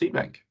Virtual Seed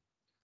Bank.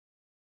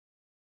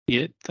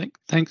 Yeah,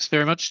 thanks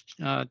very much,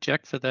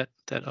 Jack, for that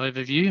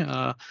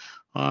overview.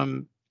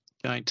 I'm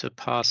going to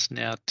pass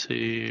now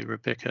to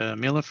Rebecca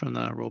Miller from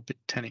the Royal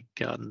Botanic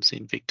Gardens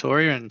in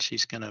Victoria, and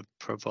she's going to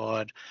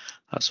provide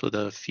us with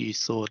a few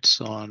thoughts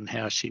on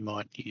how she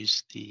might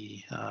use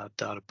the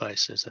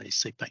database as a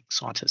seed bank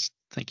scientist.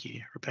 Thank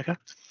you, Rebecca.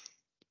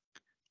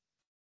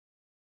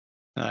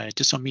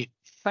 Just on mute.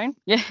 Phone?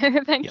 Yeah,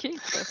 thank you.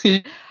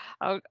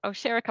 I'll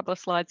share a couple of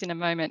slides in a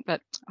moment,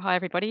 but hi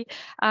everybody.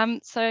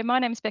 So my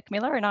name is Beck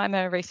Miller and I'm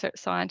a research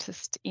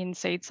scientist in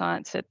seed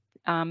science at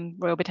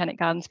Royal Botanic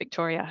Gardens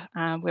Victoria,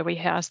 where we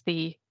house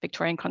the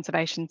Victorian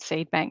Conservation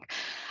Seed Bank.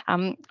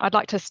 I'd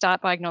like to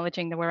start by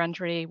acknowledging the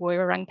Wurundjeri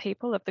Woiwurrung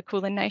people of the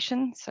Kulin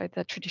Nation, so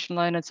the traditional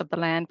owners of the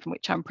land from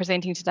which I'm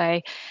presenting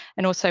today,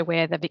 and also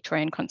where the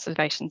Victorian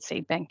Conservation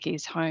Seed Bank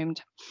is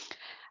homed.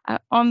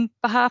 On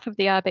behalf of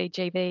the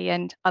RBGB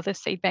and other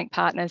seed bank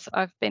partners,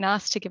 I've been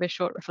asked to give a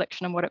short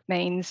reflection on what it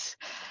means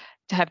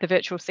to have the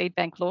virtual seed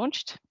bank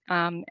launched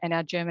and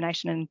our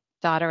germination and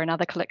data and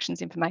other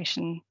collections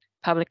information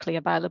publicly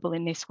available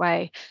in this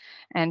way,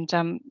 and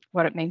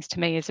what it means to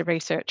me as a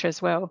researcher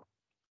as well.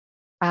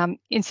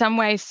 In some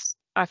ways,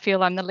 I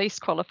feel I'm the least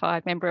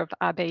qualified member of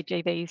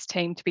RBGB's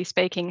team to be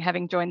speaking,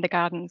 having joined the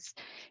Gardens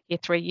here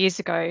 3 years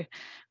ago,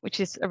 which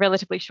is a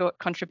relatively short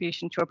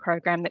contribution to a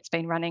program that's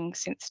been running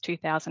since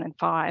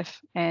 2005,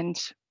 and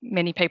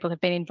many people have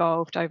been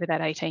involved over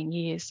that 18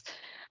 years.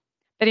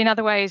 But in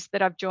other ways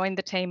that I've joined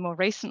the team more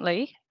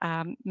recently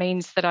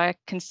means that I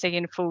can see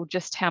in full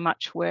just how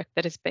much work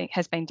that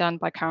has been done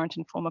by current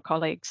and former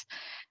colleagues,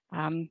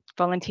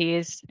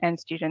 volunteers and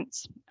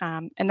students.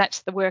 And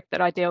that's the work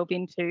that I delve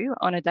into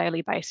on a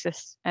daily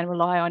basis and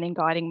rely on in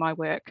guiding my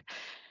work.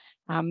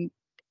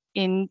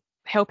 In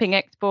helping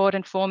export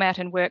and format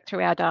and work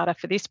through our data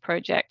for this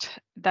project,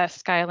 the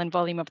scale and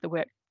volume of the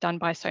work done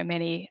by so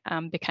many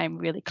became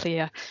really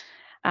clear.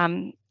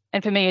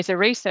 And for me as a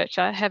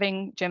researcher,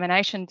 having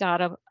germination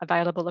data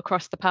available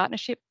across the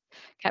partnership,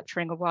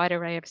 capturing a wide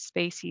array of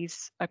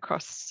species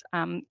across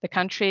the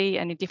country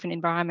and in different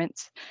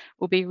environments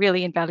will be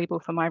really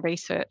invaluable for my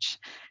research.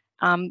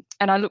 And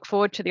I look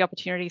forward to the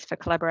opportunities for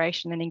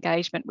collaboration and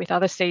engagement with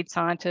other seed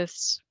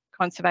scientists,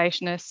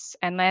 conservationists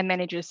and land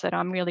managers that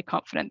I'm really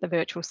confident the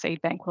virtual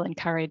seed bank will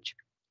encourage.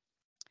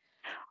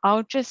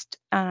 I'll just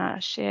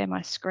share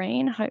my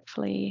screen.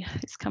 Hopefully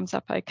this comes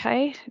up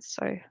okay.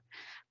 So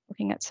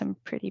looking at some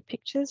pretty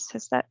pictures,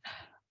 has that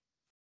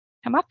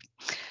come up?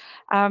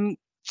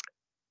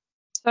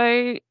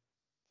 So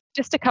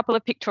just a couple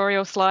of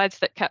pictorial slides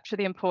that capture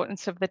the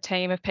importance of the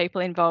team of people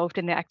involved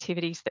in the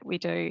activities that we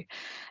do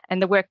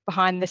and the work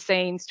behind the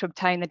scenes to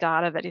obtain the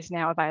data that is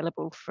now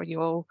available for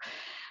you all.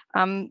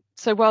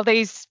 So while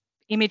these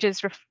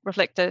images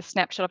reflect a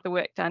snapshot of the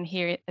work done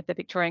here at the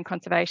Victorian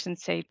Conservation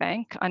Seed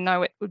Bank, I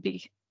know it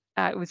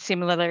would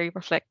similarly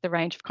reflect the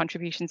range of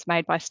contributions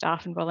made by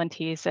staff and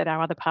volunteers at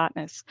our other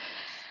partners.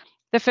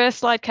 The first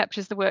slide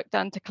captures the work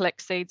done to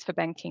collect seeds for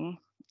banking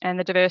and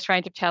the diverse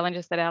range of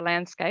challenges that our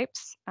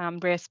landscapes,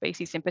 rare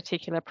species in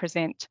particular,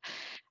 present.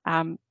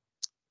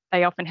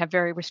 They often have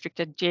very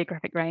restricted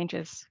geographic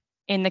ranges.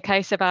 In the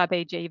case of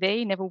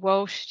RBGB, Neville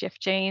Walsh, Jeff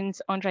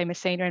Jeans, Andre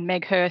Messina and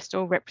Meg Hurst,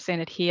 all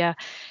represented here,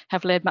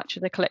 have led much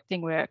of the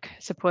collecting work,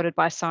 supported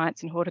by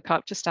science and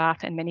horticulture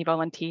staff and many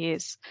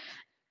volunteers.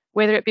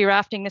 Whether it be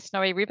rafting the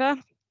Snowy River,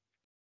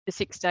 the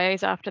 6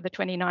 days after the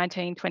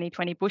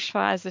 2019-2020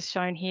 bushfires as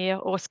shown here,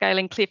 or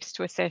scaling cliffs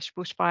to assess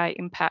bushfire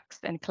impacts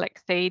and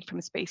collect seed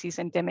from species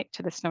endemic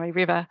to the Snowy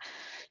River,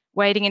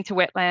 wading into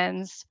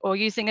wetlands, or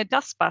using a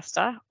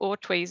dustbuster or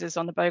tweezers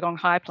on the Bogong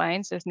High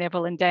Plains, as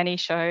Neville and Danny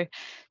show,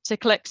 to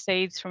collect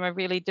seeds from a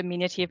really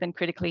diminutive and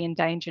critically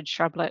endangered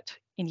shrublet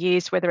in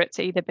years whether it's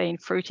either been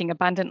fruiting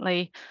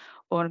abundantly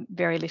or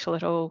very little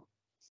at all.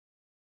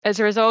 As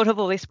a result of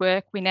all this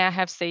work, we now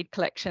have seed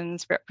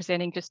collections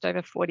representing just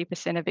over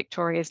 40% of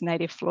Victoria's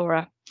native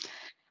flora.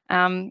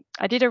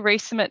 I did a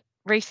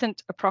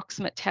recent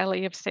approximate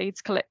tally of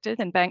seeds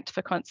collected and banked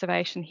for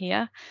conservation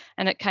here,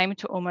 and it came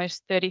to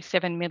almost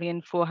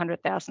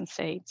 37,400,000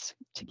 seeds,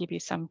 to give you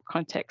some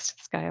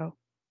context scale.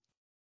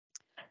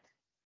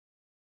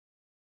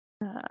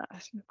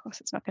 Of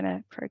course, it's not going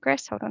to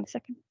progress. Hold on a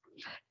second.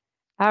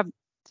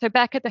 So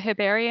back at the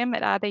herbarium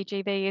at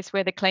RBGV is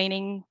where the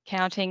cleaning,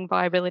 counting,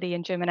 viability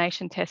and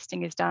germination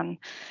testing is done.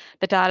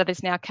 The data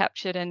is now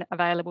captured and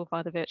available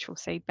by the virtual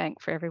seed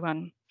bank for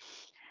everyone.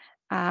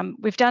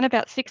 We've done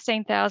about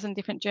 16,000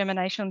 different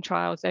germination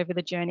trials over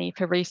the journey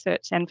for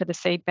research and for the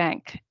seed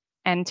bank.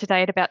 And to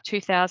date, about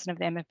 2,000 of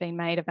them have been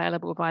made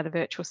available by the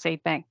virtual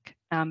seed bank.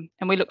 And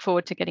we look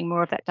forward to getting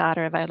more of that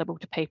data available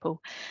to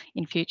people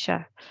in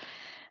future.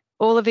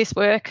 All of this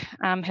work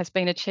has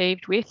been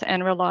achieved with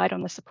and relied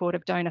on the support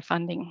of donor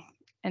funding,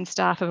 and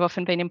staff have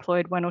often been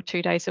employed 1 or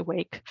 2 days a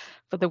week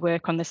for the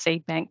work on the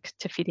seed bank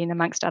to fit in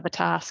amongst other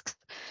tasks.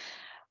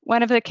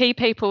 One of the key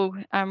people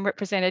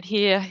represented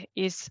here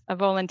is a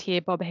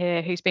volunteer, Bob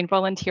Hare, who's been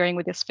volunteering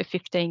with us for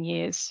 15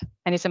 years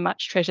and is a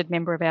much treasured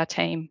member of our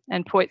team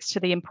and points to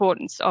the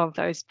importance of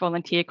those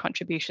volunteer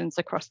contributions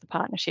across the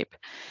partnership.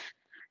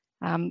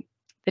 The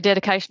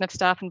dedication of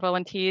staff and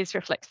volunteers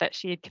reflects that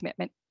shared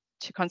commitment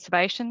to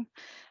conservation,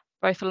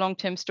 both the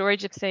long-term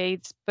storage of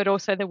seeds, but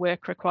also the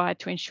work required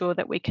to ensure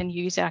that we can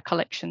use our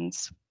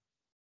collections.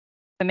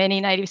 For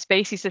many native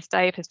species, as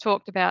Dave has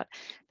talked about,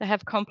 they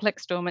have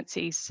complex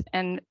dormancies,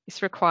 and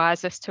this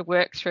requires us to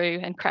work through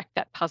and crack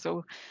that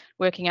puzzle,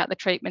 working out the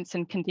treatments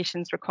and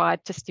conditions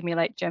required to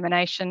stimulate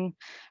germination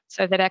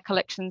so that our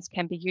collections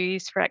can be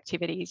used for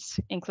activities,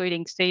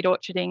 including seed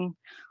orcharding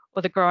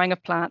or the growing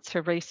of plants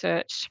for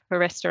research, for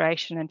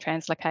restoration and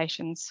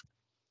translocations.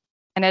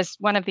 And as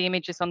one of the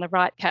images on the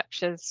right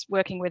captures,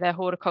 working with our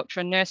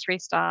horticulture and nursery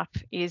staff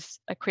is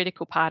a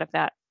critical part of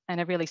that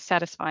and a really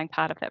satisfying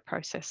part of that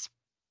process.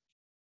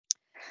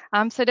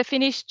 So to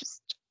finish,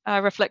 just a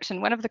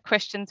reflection, one of the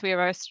questions we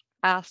are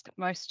asked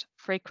most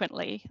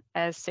frequently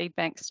as seed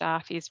bank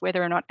staff is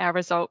whether or not our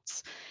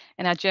results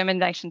and our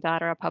germination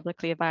data are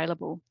publicly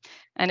available.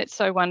 And it's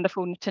so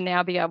wonderful to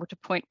now be able to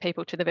point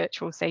people to the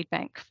virtual seed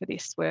bank for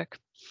this work.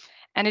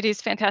 And it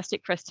is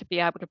fantastic for us to be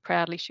able to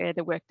proudly share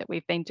the work that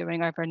we've been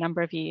doing over a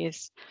number of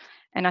years.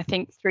 And I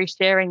think through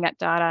sharing that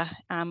data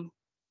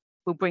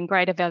will bring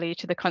greater value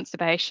to the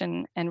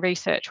conservation and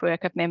research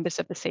work of members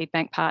of the Seed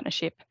Bank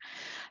Partnership.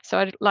 So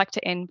I'd like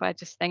to end by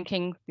just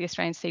thanking the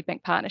Australian Seed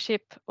Bank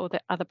Partnership, all the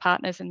other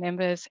partners and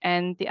members,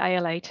 and the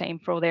ALA team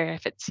for all their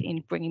efforts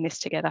in bringing this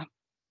together.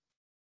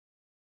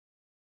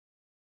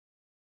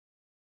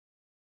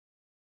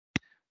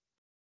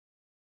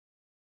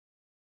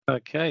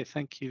 Okay,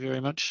 thank you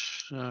very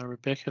much,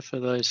 Rebecca, for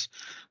those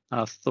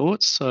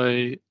thoughts.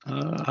 So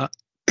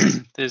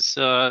there's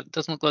doesn't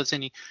look like there's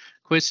any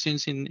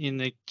questions in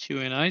the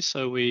Q&A.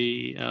 So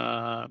we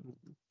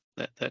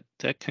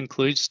that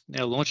concludes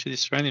our launch of the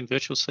Australian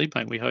Virtual Seed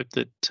Bank. We hope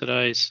that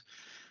today's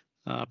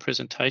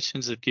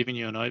presentations have given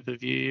you an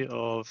overview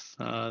of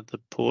the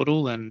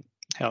portal and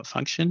how it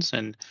functions,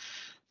 and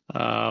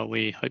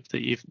we hope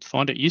that you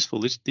find it useful.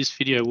 This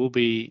video will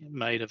be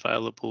made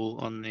available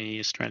on the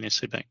Australian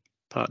Seed Bank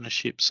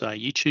Partnership's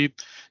YouTube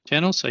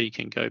channel, so you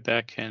can go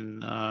back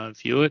and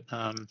view it,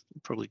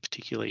 probably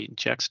particularly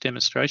Jack's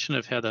demonstration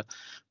of how the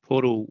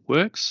portal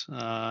works.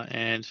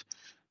 And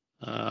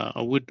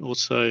I would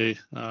also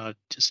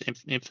just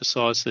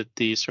emphasise that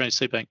the Australian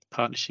Seed Bank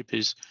Partnership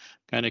is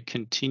going to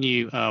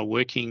continue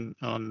working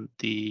on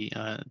the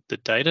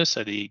data,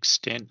 so the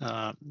extent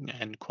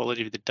and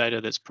quality of the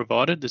data that's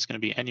provided. There's going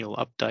to be annual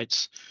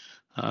updates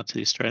to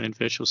the Australian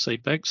Virtual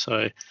Seed Bank,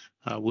 so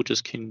we'll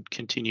just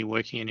continue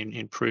working and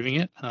improving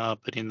it.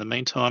 But in the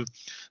meantime,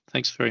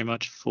 thanks very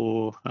much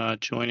for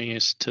joining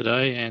us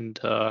today, and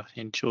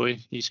enjoy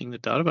using the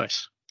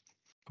database.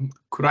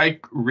 Could I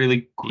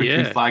really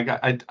quickly flag?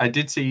 I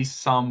did see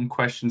some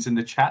questions in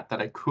the chat that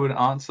I could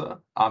answer,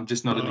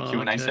 just not in the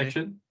Q&A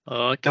section.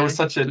 Okay. That was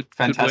such a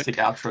fantastic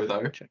outro,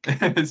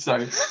 though.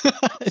 So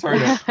sorry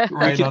to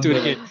rain on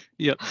the.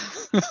 Yep.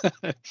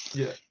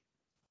 Yeah.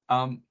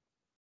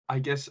 I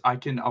guess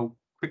I'll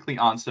quickly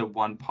answer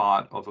one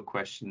part of a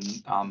question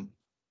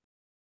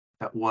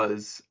that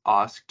was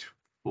asked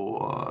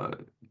for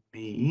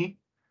me.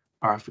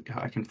 Or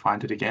I can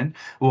find it again.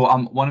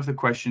 Well, one of the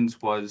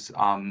questions was,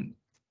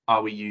 what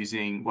are we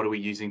using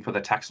for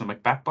the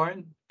taxonomic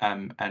backbone?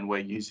 And we're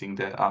using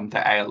the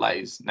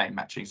ALA's name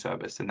matching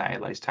service and the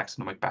ALA's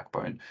taxonomic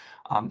backbone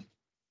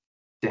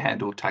to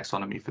handle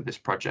taxonomy for this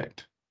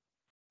project.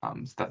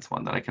 So that's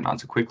one that I can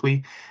answer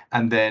quickly.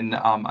 And then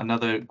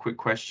another quick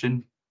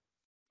question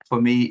for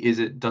me is,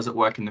 does it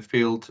work in the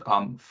field,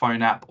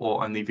 phone app,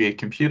 or only via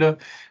computer?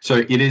 So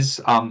it is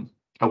a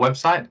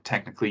website.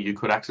 Technically, you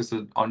could access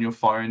it on your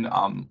phone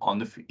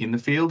in the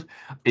field.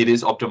 It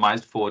is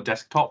optimized for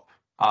desktop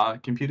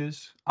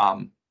computers.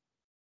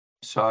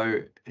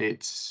 So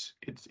it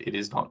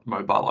is not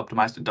mobile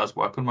optimized. It does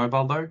work on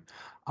mobile though.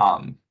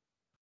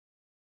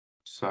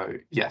 So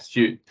yes,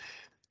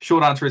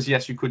 short answer is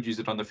yes, you could use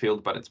it on the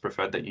field, but it's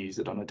preferred that you use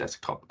it on a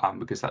desktop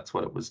because that's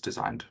what it was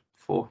designed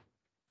for.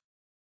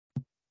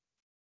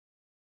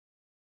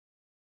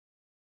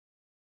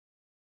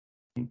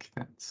 I think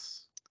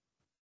that's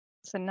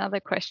another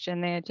question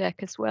there,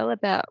 Jack, as well,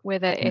 about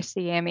whether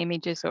SEM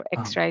images or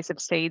X-rays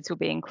of seeds will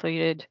be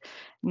included,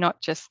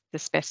 not just the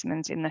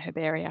specimens in the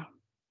herbaria.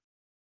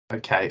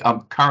 Okay.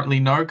 Currently,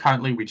 no.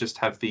 Currently, we just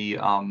have the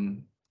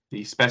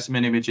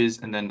specimen images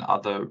and then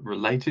other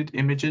related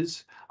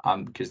images,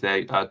 because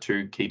they are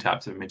two key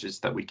types of images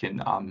that we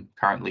can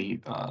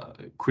currently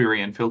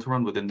query and filter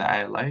on within the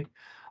ALA.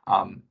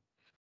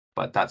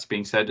 But that's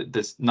being said,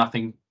 there's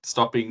nothing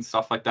stopping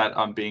stuff like that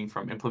being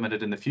from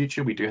implemented in the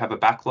future. We do have a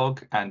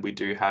backlog, and we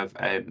do have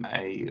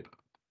a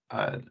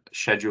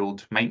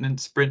scheduled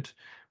maintenance sprint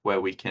where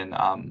we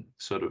can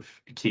sort of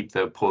keep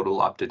the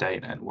portal up to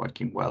date and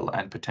working well,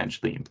 and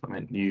potentially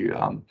implement new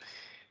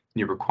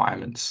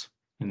requirements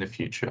in the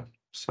future.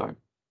 So.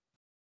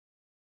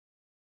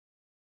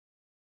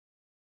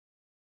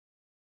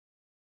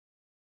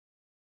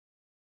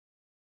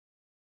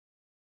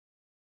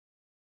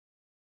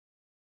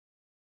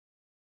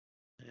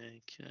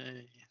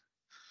 Okay.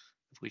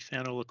 Have we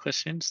found all the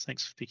questions?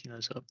 Thanks for picking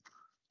those up,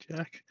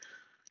 Jack.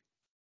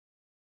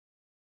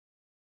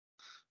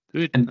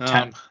 Good. And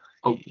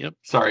yep.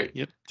 Sorry.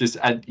 Yep. Just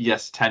add,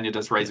 yes, Tanya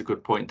does raise a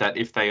good point that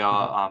if they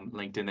are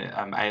linked in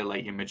the ALA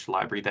image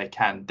library,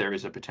 there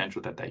is a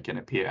potential that they can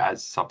appear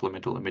as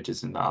supplemental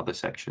images in the other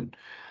section.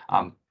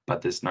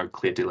 But there's no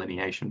clear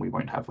delineation. We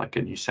won't have like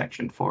a new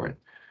section for it.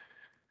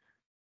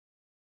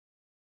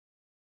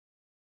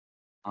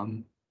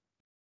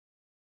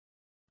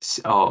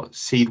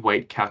 Seed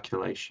weight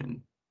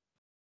calculation.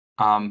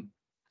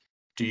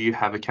 Do you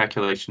have a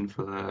calculation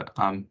for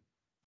the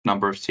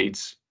number of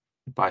seeds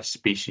by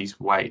species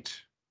weight?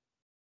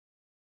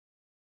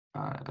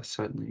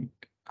 Certainly.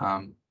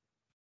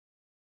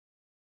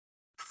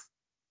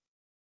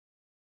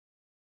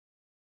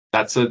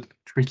 That's a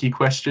tricky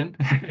question.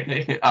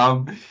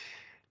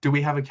 Do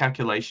we have a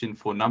calculation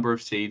for number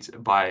of seeds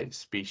by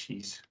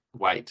species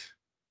weight?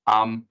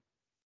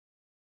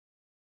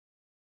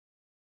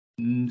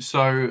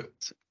 So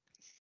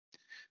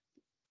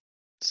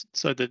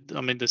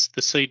the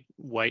seed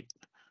weight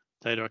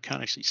data, I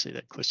can't actually see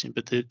that question,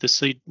 but the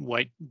seed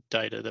weight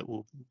data that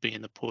will be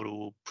in the portal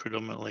will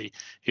predominantly,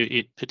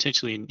 it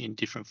potentially in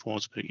different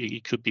forms, but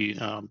it could be,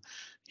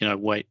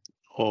 weight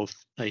of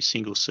a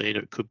single seed,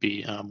 or it could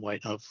be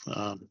weight of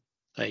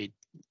a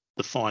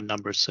defined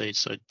number of seeds,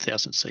 so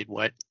 1,000 seed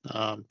weight,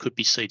 could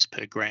be seeds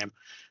per gram.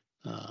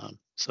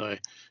 So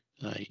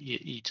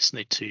you just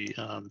need to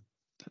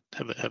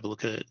have a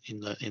look at it in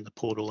the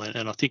portal,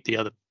 and I think the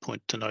other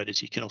point to note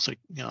is you can also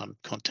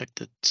contact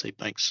the seed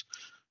banks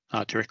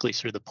directly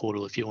through the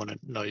portal if you want to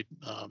know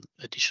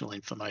additional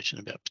information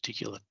about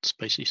particular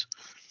species.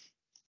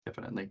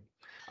 Definitely.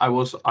 I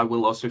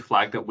will also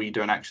flag that we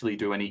don't actually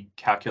do any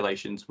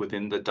calculations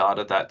within the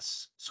data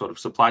that's sort of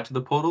supplied to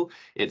the portal.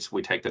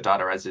 We take the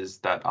data as is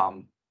that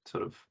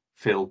sort of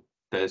fill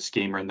the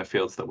schema in the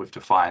fields that we've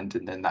defined,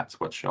 and then that's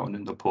what's shown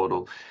in the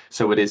portal.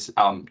 So it is,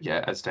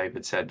 as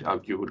David said,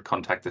 you would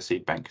contact the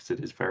seed bank because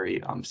it is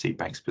very seed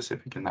bank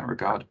specific in that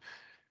regard.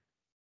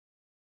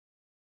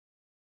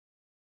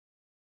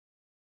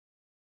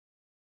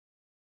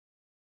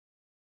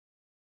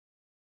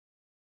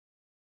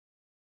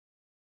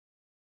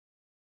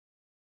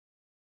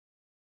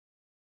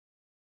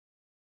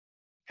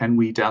 Can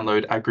we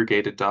download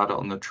aggregated data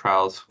on the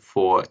trials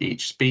for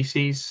each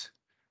species?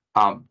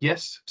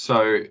 Yes.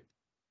 So,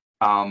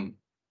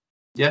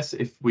 yes,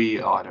 if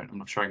we, I'm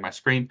not showing my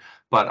screen,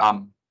 but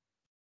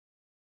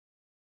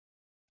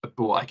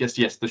well, I guess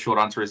yes. The short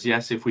answer is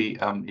yes. If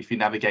you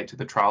navigate to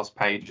the trials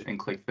page and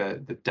click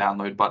the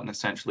download button,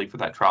 essentially for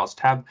that trials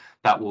tab,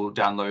 that will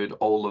download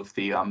all of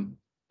the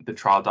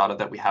trial data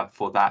that we have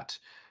for that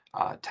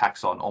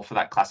taxon or for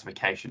that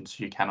classification.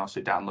 So you can also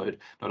download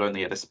not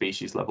only at a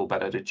species level,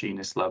 but at a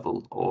genus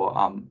level or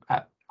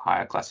at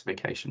higher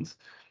classifications.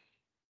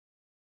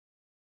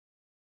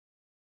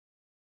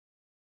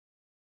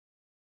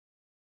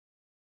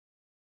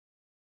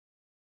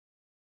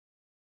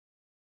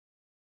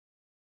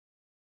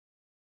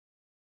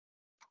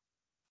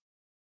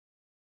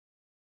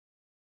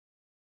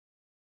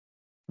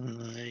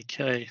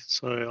 Okay,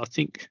 so I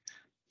think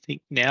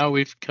now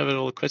we've covered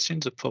all the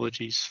questions.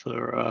 Apologies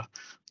for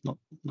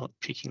not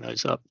picking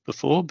those up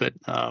before, but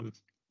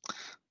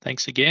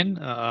thanks again,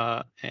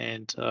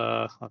 and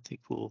I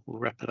think we'll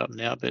wrap it up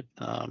now. But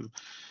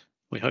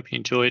we hope you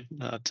enjoyed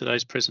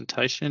today's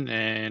presentation,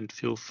 and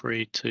feel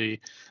free to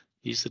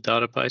use the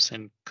database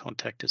and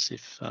contact us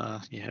if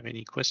you have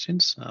any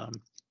questions.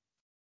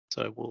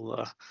 So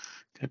we'll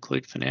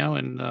conclude for now,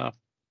 and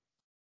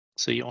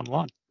see you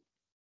online.